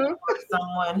play when you are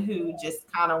someone who just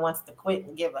kind of wants to quit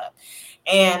and give up.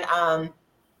 And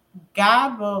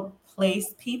God will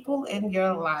place people in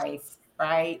your life,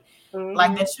 right?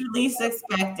 Like that you least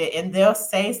expect it, and they'll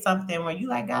say something where you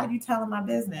like, God, you telling my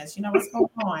business. You know what's going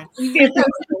on?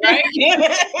 Right?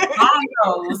 God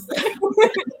knows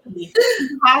he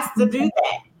has to do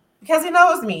that because he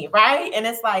knows me, right? And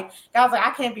it's like, God's like,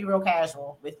 I can't be real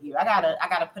casual with you. I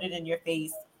gotta put it in your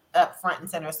face up front and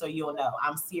center so you'll know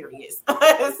I'm serious.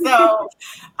 So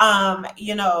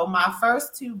my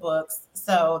first two books,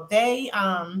 so they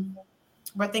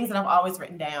were things that I've always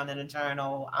written down in a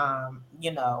journal,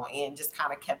 and just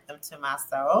kind of kept them to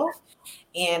myself.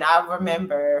 And I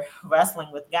remember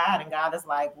wrestling with God, and God is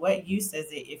like, what use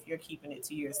is it if you're keeping it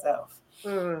to yourself?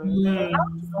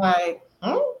 Like,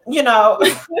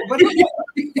 what do you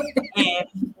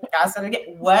and God said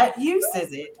again, what use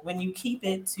is it when you keep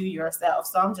it to yourself?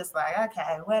 So I'm just like,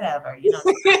 okay, whatever,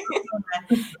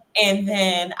 And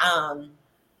then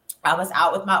I was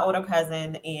out with my older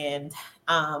cousin, and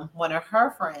one of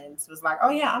her friends was like, oh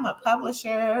yeah, I'm a publisher,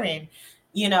 and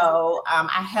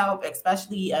I help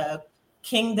especially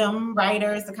kingdom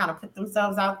writers to kind of put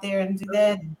themselves out there and do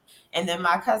that. And then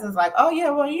my cousin's like, oh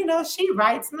yeah, well, she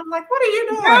writes. And I'm like, what are you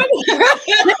doing?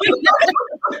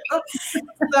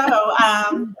 So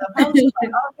the publisher's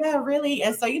like, oh yeah, really?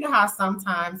 And so you know how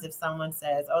sometimes if someone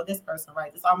says, oh, this person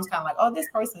writes, it's almost kind of like, oh, this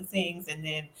person sings, and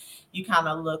then you kind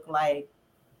of look like,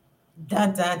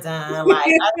 dun dun dun, like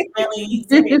I really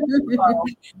serious. So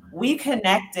we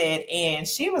connected, and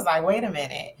she was like, wait a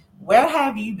minute, where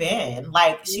have you been?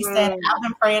 Like she said, I've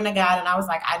been praying to God, and I was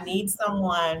like, I need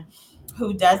someone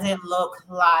who doesn't look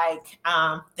like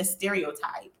the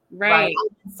stereotype, right?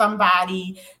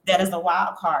 Somebody that is a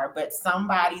wild card, but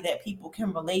somebody that people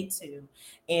can relate to,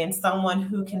 and someone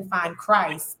who can find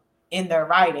Christ in their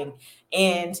writing.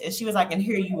 And she was like, and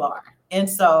here you are. And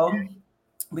so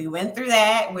we went through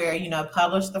that where,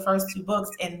 published the first 2 books.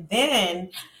 And then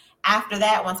after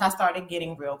that, once I started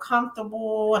getting real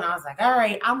comfortable and I was like, all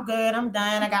right, I'm good. I'm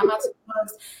done. I got my 2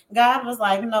 books. God was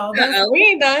like, no, we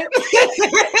ain't done.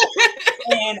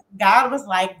 And God was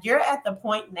like, you're at the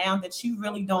point now that you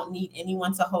really don't need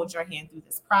anyone to hold your hand through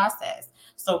this process.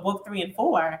 So book 3 and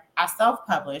 4, I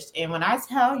self-published. And when I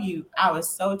tell you, I was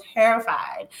so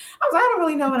terrified. I was like, I don't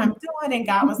really know what I'm doing. And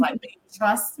God was like, do you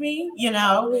trust me? And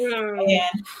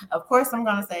of course I'm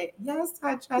going to say, yes,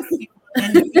 I trust you.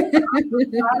 And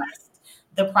trust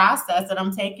the process that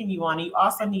I'm taking you on. You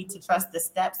also need to trust the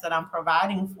steps that I'm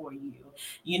providing for you.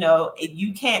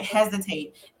 You can't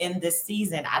hesitate in this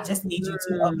season. I just need you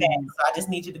to obey. So I just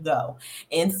need you to go.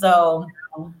 And so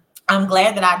I'm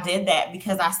glad that I did that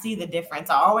because I see the difference.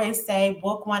 I always say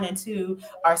book 1 and 2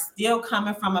 are still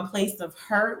coming from a place of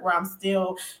hurt where I'm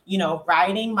still,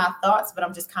 writing my thoughts, but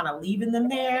I'm just kind of leaving them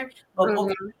there. But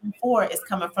book 3 and 4 is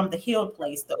coming from the healed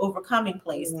place, the overcoming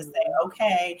place to say,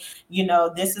 okay,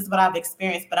 this is what I've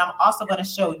experienced, but I'm also going to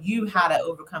show you how to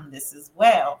overcome this as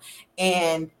well.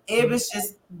 And it was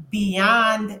just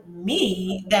beyond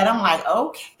me that I'm like,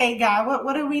 okay, God,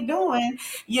 what are we doing?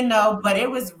 But it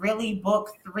was really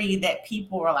book 3 that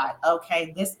people were like,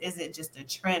 okay, this isn't just a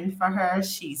trend for her.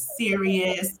 She's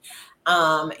serious.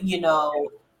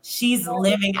 She's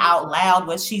living out loud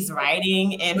what she's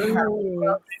writing in her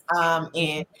books.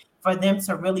 And for them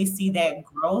to really see that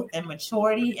growth and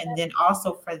maturity, and then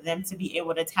also for them to be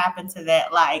able to tap into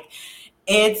that, like,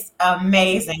 it's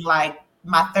amazing. Like,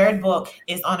 my 3rd book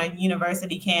is on a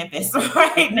university campus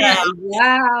right now.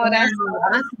 Wow, that's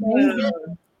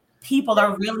amazing. People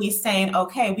are really saying,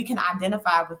 okay, we can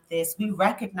identify with this. We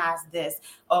recognize this.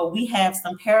 Or we have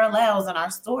some parallels in our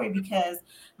story, because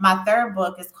my 3rd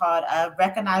book is called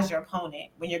Recognize Your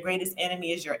Opponent, When Your Greatest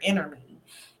Enemy is Your Enemy.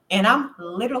 And I'm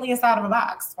literally inside of a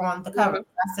box on the cover.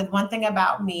 I said, one thing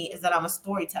about me is that I'm a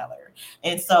storyteller.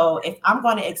 And so if I'm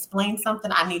going to explain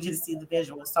something, I need you to see the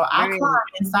visual. So I climbed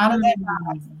inside of that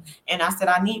box, and I said,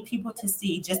 I need people to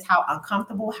see just how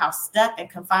uncomfortable, how stuck and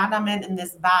confined I'm in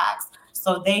this box.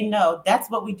 So they know that's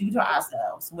what we do to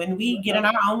ourselves. When we get in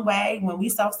our own way, when we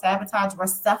self-sabotage, we're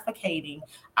suffocating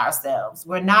ourselves.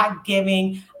 We're not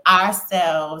giving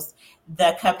ourselves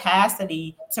the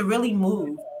capacity to really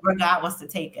move where God wants to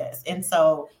take us. And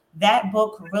so that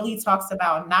book really talks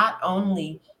about not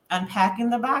only unpacking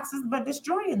the boxes, but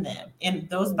destroying them. And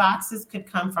those boxes could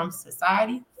come from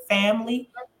society,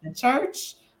 family, the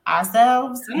church,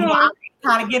 ourselves. I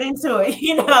kind of get into it,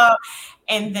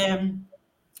 And then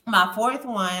my 4th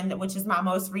one, which is my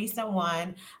most recent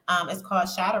one, is called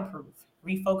Shatterproof,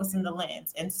 Refocusing the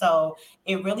Lens. And so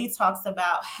it really talks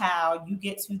about how you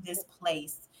get to this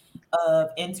place of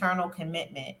internal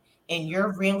commitment, and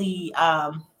you're really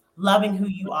loving who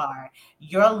you are.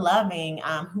 You're loving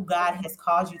who God has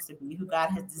called you to be, who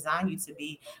God has designed you to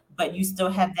be, but you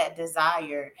still have that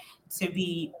desire to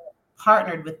be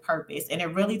partnered with purpose. And it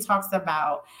really talks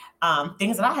about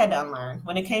things that I had to unlearn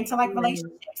when it came to like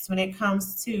relationships, when it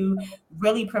comes to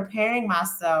really preparing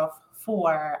myself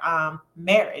for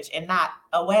marriage and not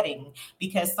a wedding,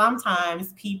 because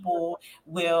sometimes people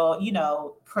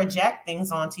will, project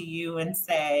things onto you and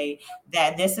say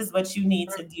that this is what you need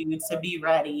to do to be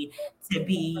ready to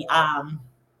be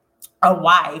a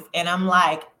wife. And I'm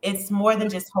like, it's more than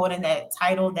just holding that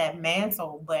title, that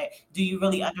mantle, but do you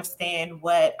really understand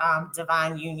what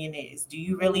divine union is? Do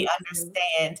you really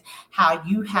understand how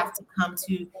you have to come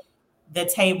to the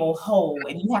table whole,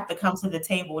 and you have to come to the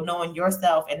table knowing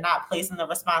yourself and not placing the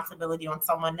responsibility on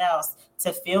someone else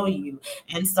to fill you?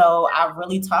 And so I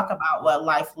really talk about what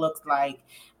life looks like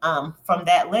from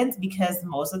that lens, because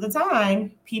most of the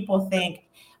time people think,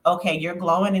 okay, you're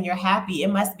glowing and you're happy, it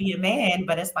must be a man,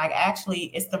 but it's like, actually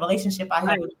it's the relationship I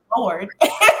have with the Lord.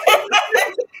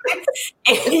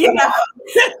 You know,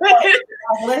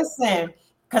 listen,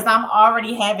 because I'm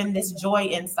already having this joy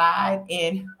inside,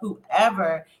 and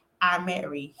whoever I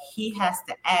marry, he has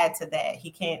to add to that. He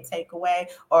can't take away,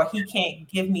 or he can't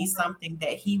give me something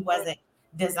that he wasn't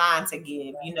designed to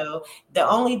give. You know, the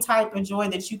only type of joy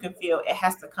that you can feel, it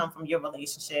has to come from your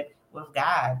relationship with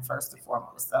God first and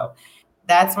foremost. So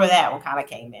that's where that one kind of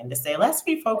came in, to say, let's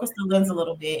refocus the lens a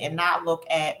little bit and not look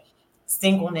at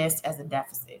singleness as a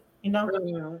deficit, you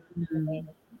know?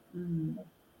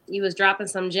 You was dropping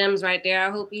some gems right there.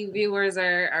 I hope you viewers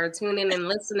are tuning and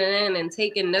listening in and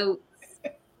taking notes.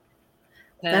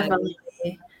 Definitely.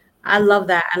 I love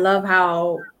that.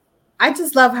 I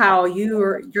just love how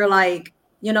you're like,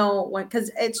 you know,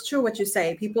 because it's true what you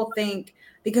say. People think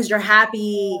because you're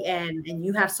happy and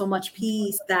you have so much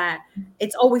peace that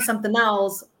it's always something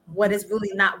else, what is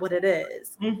really not what it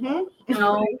is. Mm-hmm. You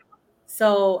know?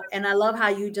 So, and I love how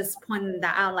you just pointed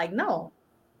that out, like, no,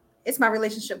 it's my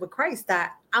relationship with Christ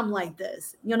that I'm like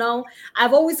this. You know,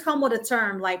 I've always come with a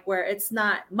term like where it's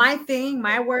not my thing.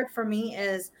 My word for me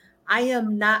is I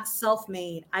am not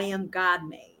self-made. I am God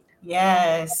made.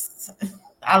 Yes.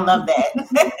 I love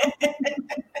that.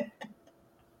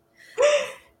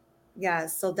 Yeah.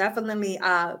 So definitely,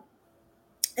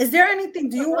 is there anything,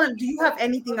 do you have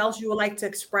anything else you would like to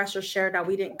express or share that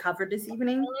we didn't cover this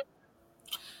evening?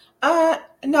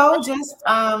 No, just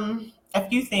a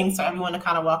few things for everyone to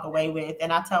kind of walk away with.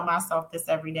 And I tell myself this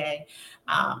every day.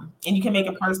 And you can make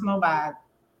it personal by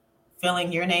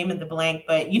filling your name in the blank.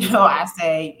 But, you know, I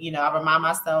say, you know, I remind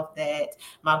myself that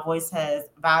my voice has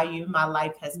value, my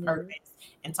life has purpose,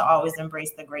 and to always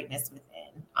embrace the greatness within.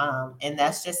 And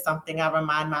that's just something I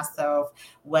remind myself,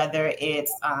 whether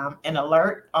it's an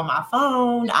alert on my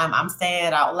phone, I'm saying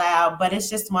it out loud, but it's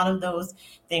just one of those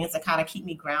things that kind of keep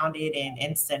me grounded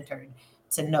and centered,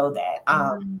 to know that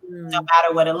no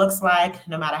matter what it looks like,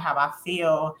 no matter how I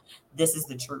feel, this is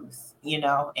the truth, you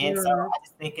know? And so I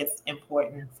just think it's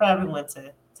important for everyone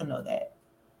to know that.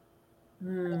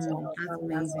 That's That's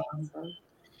amazing. awesome.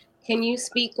 Can you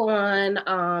speak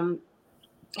on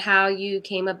how you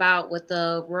came about with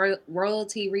the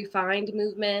royalty refined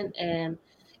movement, and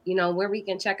you know where we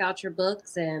can check out your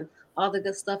books and all the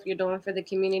good stuff you're doing for the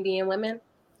community and women?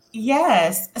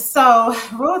 Yes. So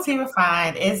Royalty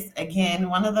Refined is, again,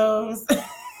 one of those.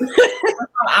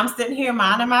 I'm sitting here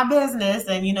minding my business,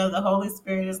 and you know, the Holy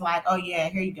Spirit is like, "Oh yeah,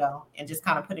 here you go," and just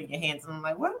kind of put it in your hands. And I'm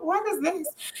like, What is this?"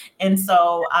 And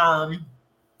so,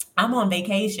 I'm on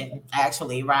vacation,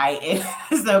 actually, right?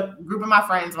 It's a group of my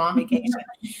friends were on vacation,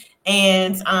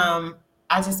 and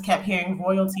I just kept hearing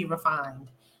Royalty Refined,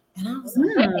 and I was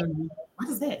like, what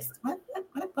is this? What?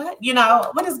 You know,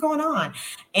 what is going on?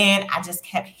 And I just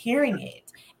kept hearing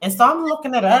it. And so I'm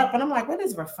looking it up, and I'm like, what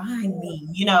does refined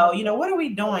mean? What are we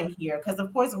doing here? Because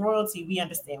of course, royalty, we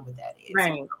understand what that is.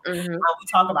 Right. We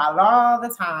talk about it all the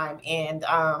time. And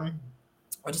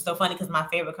which is so funny because my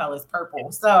favorite color is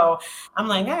purple. So I'm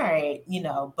like, all right,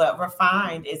 but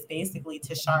refined is basically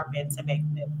to sharpen, to make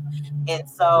new. And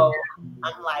so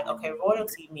I'm like, okay,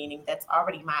 royalty, meaning that's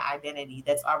already my identity,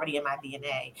 that's already in my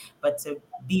DNA. But to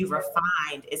be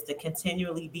refined is to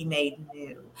continually be made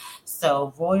new.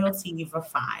 So royalty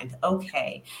refined.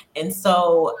 Okay. And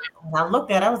so when I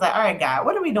looked at it, I was like, all right, God,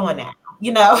 what are we doing now?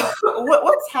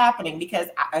 What's happening? Because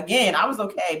again, I was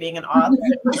okay being an author.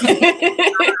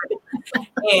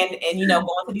 and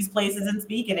going to these places and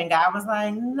speaking, and God was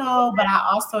like, no, but I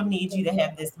also need you to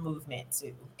have this movement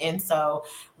too. And so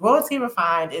Royalty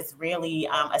Refined is really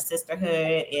a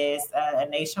sisterhood, is a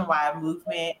nationwide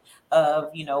movement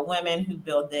of women who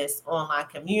build this online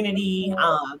community,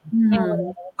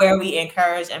 where we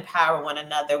encourage, empower one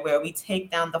another, where we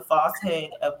take down the falsehood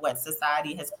of what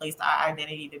society has placed our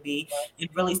identity to be, and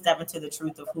really step into the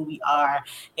truth of who we are,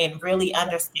 and really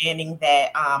understanding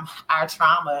that our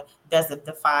trauma doesn't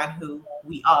define who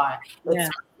we are. It's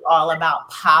all about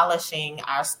polishing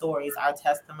our stories, our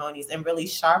testimonies, and really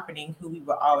sharpening who we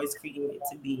were always created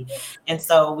to be. And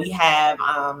so we have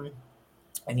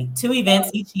I need 2 events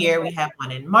each year. We have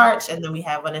one in March and then we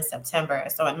have one in September.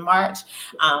 So in March,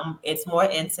 it's more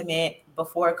intimate.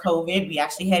 Before COVID, we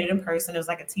actually had it in person. It was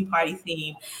like a tea party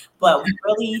theme, but we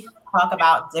really talk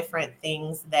about different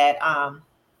things that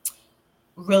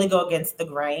really go against the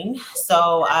grain.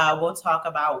 So we'll talk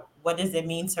about what does it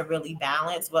mean to really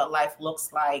balance what life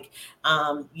looks like.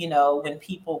 When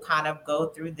people kind of go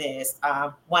through this,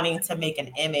 wanting to make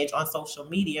an image on social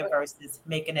media versus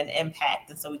making an impact.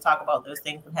 And so we talk about those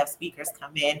things and have speakers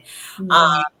come in.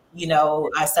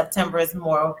 September is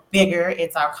more bigger.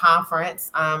 It's our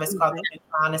conference. It's called the New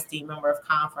Honesty Member of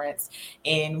Conference.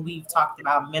 And we've talked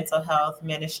about mental health,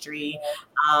 ministry,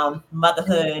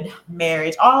 motherhood,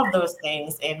 marriage, all of those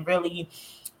things, and really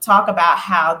talk about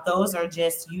how those are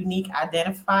just unique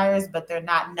identifiers, but they're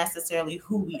not necessarily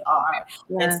who we are.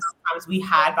 Yes. And sometimes we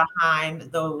hide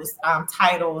behind those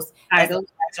titles as a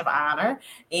badge of honor.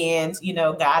 And,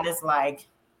 God is like,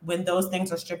 when those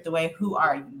things are stripped away, who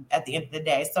are you at the end of the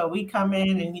day? So we come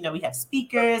in and, we have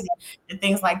speakers and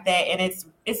things like that. And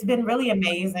it's been really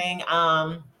amazing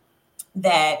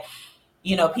that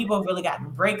people have really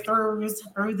gotten breakthroughs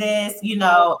through this,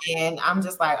 and I'm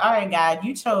just like, all right, God,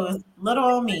 you chose little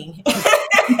old me to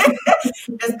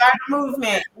start a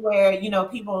movement where,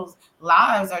 people's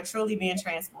lives are truly being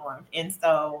transformed. And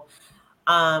so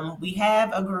we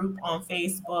have a group on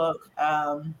Facebook,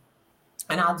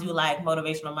 and I'll do like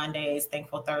motivational Mondays,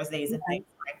 thankful Thursdays, and things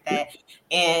like that.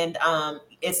 And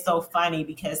it's so funny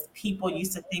because people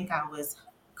used to think I was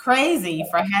crazy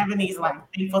for having these like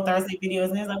thankful Thursday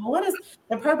videos, and it's like, well, what is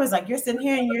the purpose? Like, you're sitting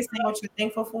here and you're saying what you're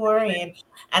thankful for, and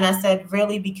I said,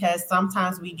 really, because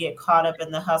sometimes we get caught up in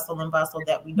the hustle and bustle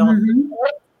that we don't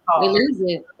we lose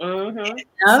it.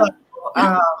 So,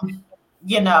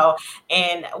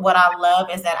 and what I love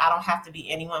is that I don't have to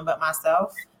be anyone but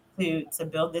myself to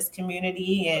build this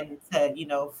community and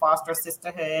to foster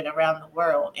sisterhood around the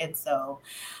world. And so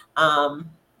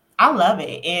I love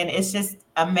it. And it's just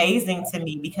amazing to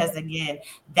me because, again,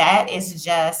 that is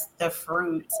just the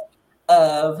fruit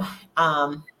of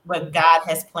what God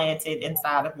has planted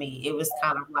inside of me. It was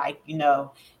kind of like,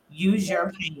 use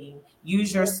your pain,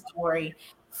 use your story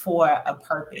for a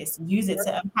purpose, use it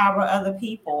to empower other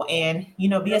people, and,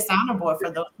 be a sounding board for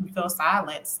those who feel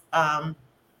silenced.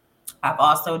 I've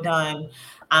also done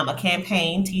a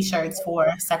campaign, T-shirts for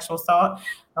sexual assault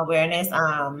awareness.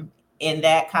 And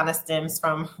that kind of stems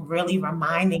from really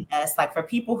reminding us, like, for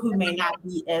people who may not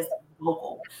be as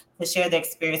vocal to share their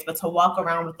experience, but to walk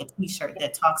around with a T-shirt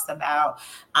that talks about,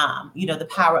 the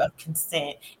power of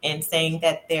consent and saying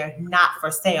that they're not for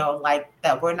sale, like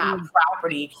that we're not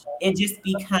property. It just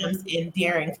becomes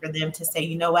endearing for them to say,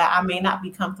 you know what, I may not be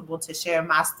comfortable to share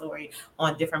my story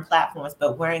on different platforms,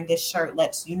 but wearing this shirt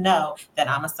lets you know that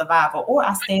I'm a survivor, or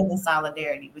I stand in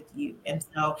solidarity with you. And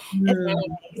so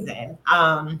it's amazing.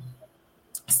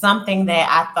 Something that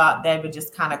I thought that would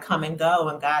just kind of come and go,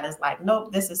 and God is like,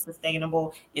 nope, this is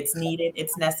sustainable, it's needed,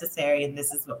 it's necessary, and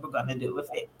this is what we're going to do with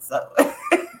it. So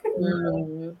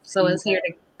so it's here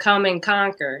to come and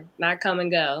conquer, not come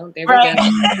and go. There we go.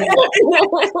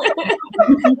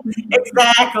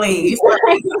 Exactly.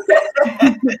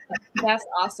 That's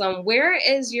awesome. Where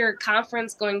is your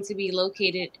conference going to be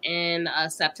located in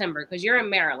September? Because you're in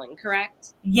Maryland,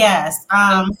 correct? Yes.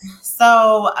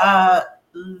 So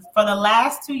for the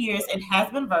last 2 years, it has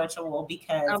been virtual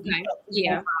because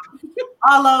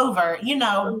all over,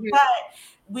 but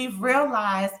we've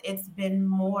realized it's been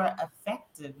more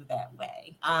effective that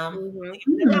way. And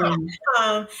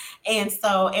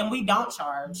we don't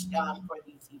charge for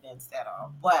these events at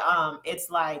all. But it's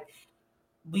like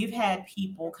we've had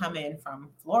people come in from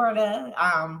Florida,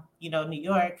 New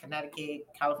York, Connecticut,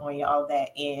 California, all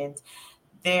that, and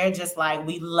they're just like,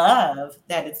 we love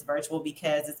that it's virtual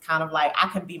because it's kind of like I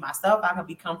can be myself, I can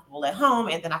be comfortable at home,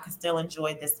 and then I can still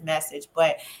enjoy this message.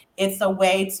 But it's a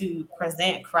way to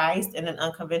present Christ in an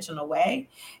unconventional way.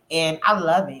 And I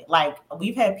love it. Like,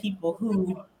 we've had people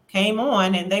who came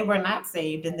on and they were not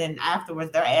saved, and then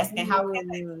afterwards they're asking how can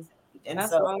they be saved? And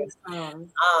that's so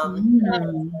awesome.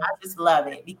 I just love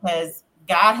it because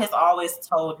God has always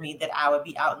told me that I would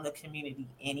be out in the community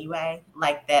anyway,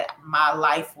 like that my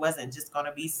life wasn't just going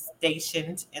to be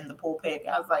stationed in the pulpit.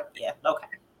 I was like, yeah, okay.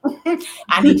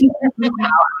 I need you to go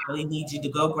out. I really need you to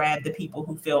go grab the people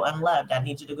who feel unloved. I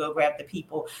need you to go grab the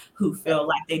people who feel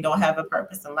like they don't have a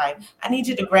purpose in life. I need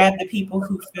you to grab the people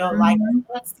who feel like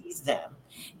God sees them.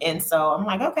 And so I'm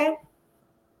like, okay,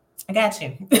 I got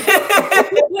you.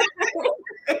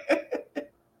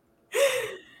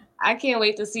 I can't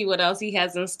wait to see what else he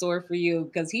has in store for you,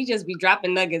 because he just be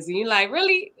dropping nuggets and you're like,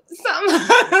 really? Something.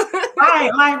 Right,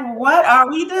 like, what are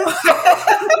we doing?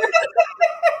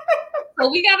 So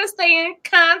we gotta stay in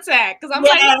contact because I'm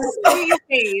Yes. like, what are you doing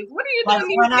these days? What are you Like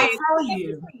doing when these I days? tell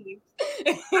you,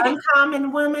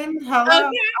 uncommon women, hello.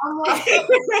 Okay.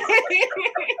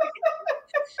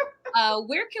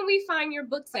 Where can we find your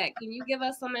books at? Can you give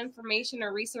us some information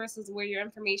or resources where your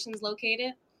information is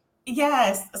located?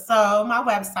 Yes. So my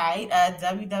website,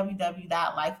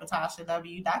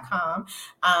 www.lifewithtashaw.com.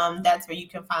 That's where you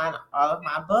can find all of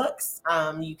my books.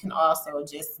 You can also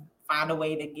just find a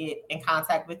way to get in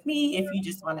contact with me if you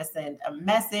just want to send a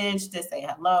message to say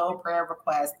hello, prayer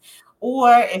request,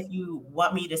 or if you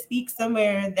want me to speak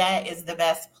somewhere, that is the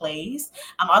best place.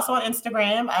 I'm also on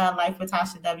Instagram, Life with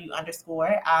Tasha W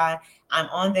 _. I'm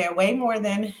on there way more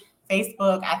than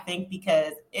Facebook, I think,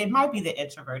 because it might be the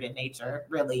introverted nature,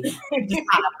 really. You just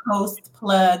kind of post,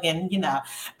 plug, and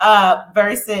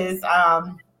versus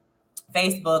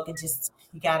Facebook, it just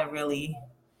you gotta really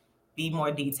be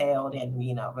more detailed and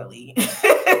really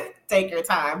take your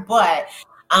time. But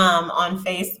on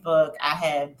Facebook, I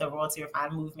have the Royalty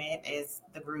Refined Movement is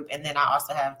the group, and then I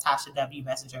also have Tasha W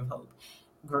Messenger of Hope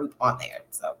group on there.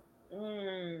 So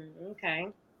okay.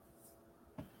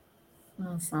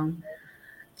 Awesome.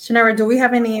 Shanara, do we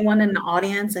have anyone in the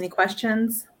audience? Any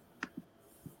questions?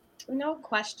 No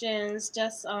questions,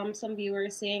 just some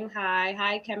viewers saying hi.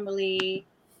 Hi, Kimberly.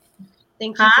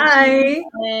 Thank you for tuning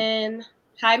in.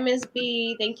 Hi, Miss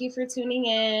B. Thank you for tuning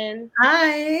in.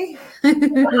 Hi.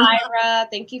 Ira,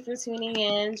 thank you for tuning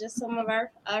in. Just some of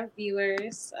our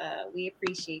viewers. We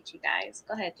appreciate you guys.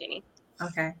 Go ahead, Jenny.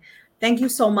 Okay. Thank you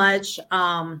so much,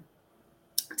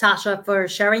 Tasha, for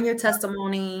sharing your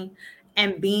testimony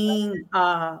and being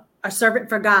a servant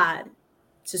for God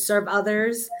to serve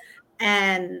others.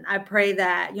 And I pray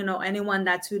that, anyone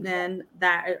that tuned in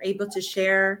that are able to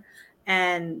share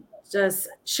and just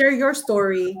share your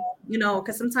story,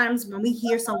 because sometimes when we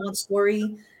hear someone's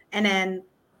story and then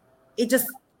it just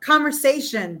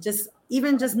conversation, just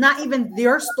even just not even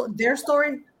their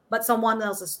story, but someone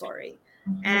else's story.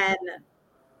 And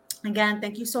again,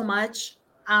 thank you so much.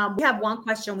 We have one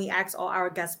question we ask all our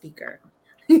guest speaker.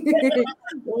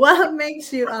 What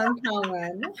makes you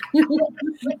uncommon?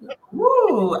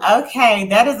 Ooh, okay,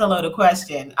 that is a loaded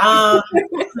question.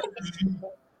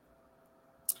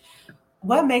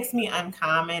 What makes me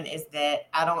uncommon is that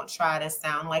I don't try to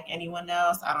sound like anyone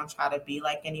else. I don't try to be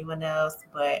like anyone else,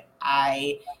 but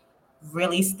I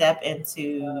really step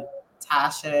into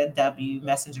Tasha W,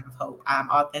 Messenger of Hope. I'm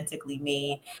authentically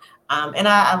me. And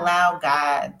I allow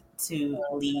God to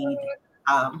lead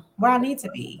where I need to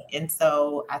be. And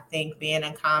so I think being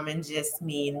uncommon just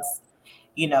means,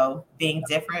 being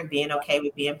different, being okay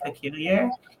with being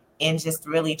peculiar, and just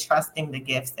really trusting the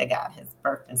gifts that God has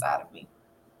birthed inside of me.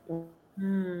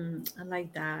 I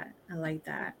like that. I like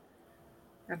that.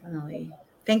 Definitely.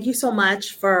 Thank you so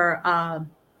much for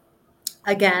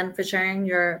again for sharing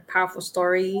your powerful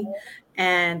story,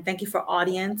 and thank you for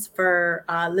audience for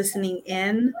listening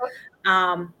in.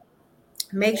 Um,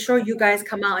 Make sure you guys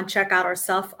come out and check out our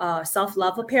self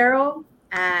love apparel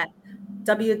at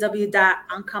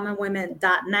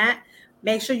www.uncommonwomen.net.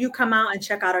 Make sure you come out and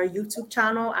check out our YouTube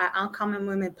channel at Uncommon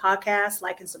Women Podcast.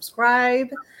 Like and subscribe.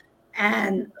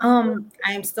 And I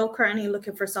am still currently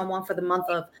looking for someone for the month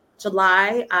of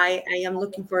July. I am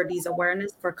looking for these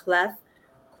awareness for cleft,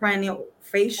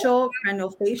 craniofacial,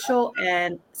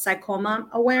 and sarcoma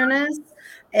awareness.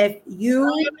 If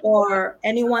you or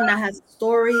anyone that has a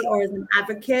story or is an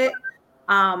advocate,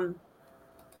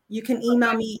 you can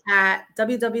email me at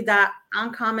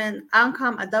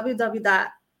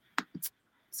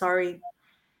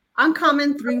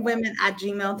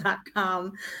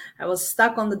uncommon3women@gmail.com. I was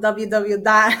stuck on the www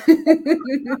dot.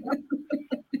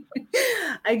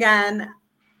 Again,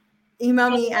 email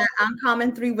me at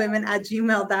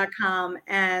uncommon3women@gmail.com,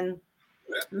 and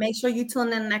make sure you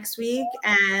tune in next week.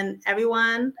 And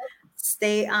everyone,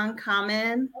 stay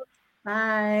uncommon.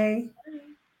 Bye.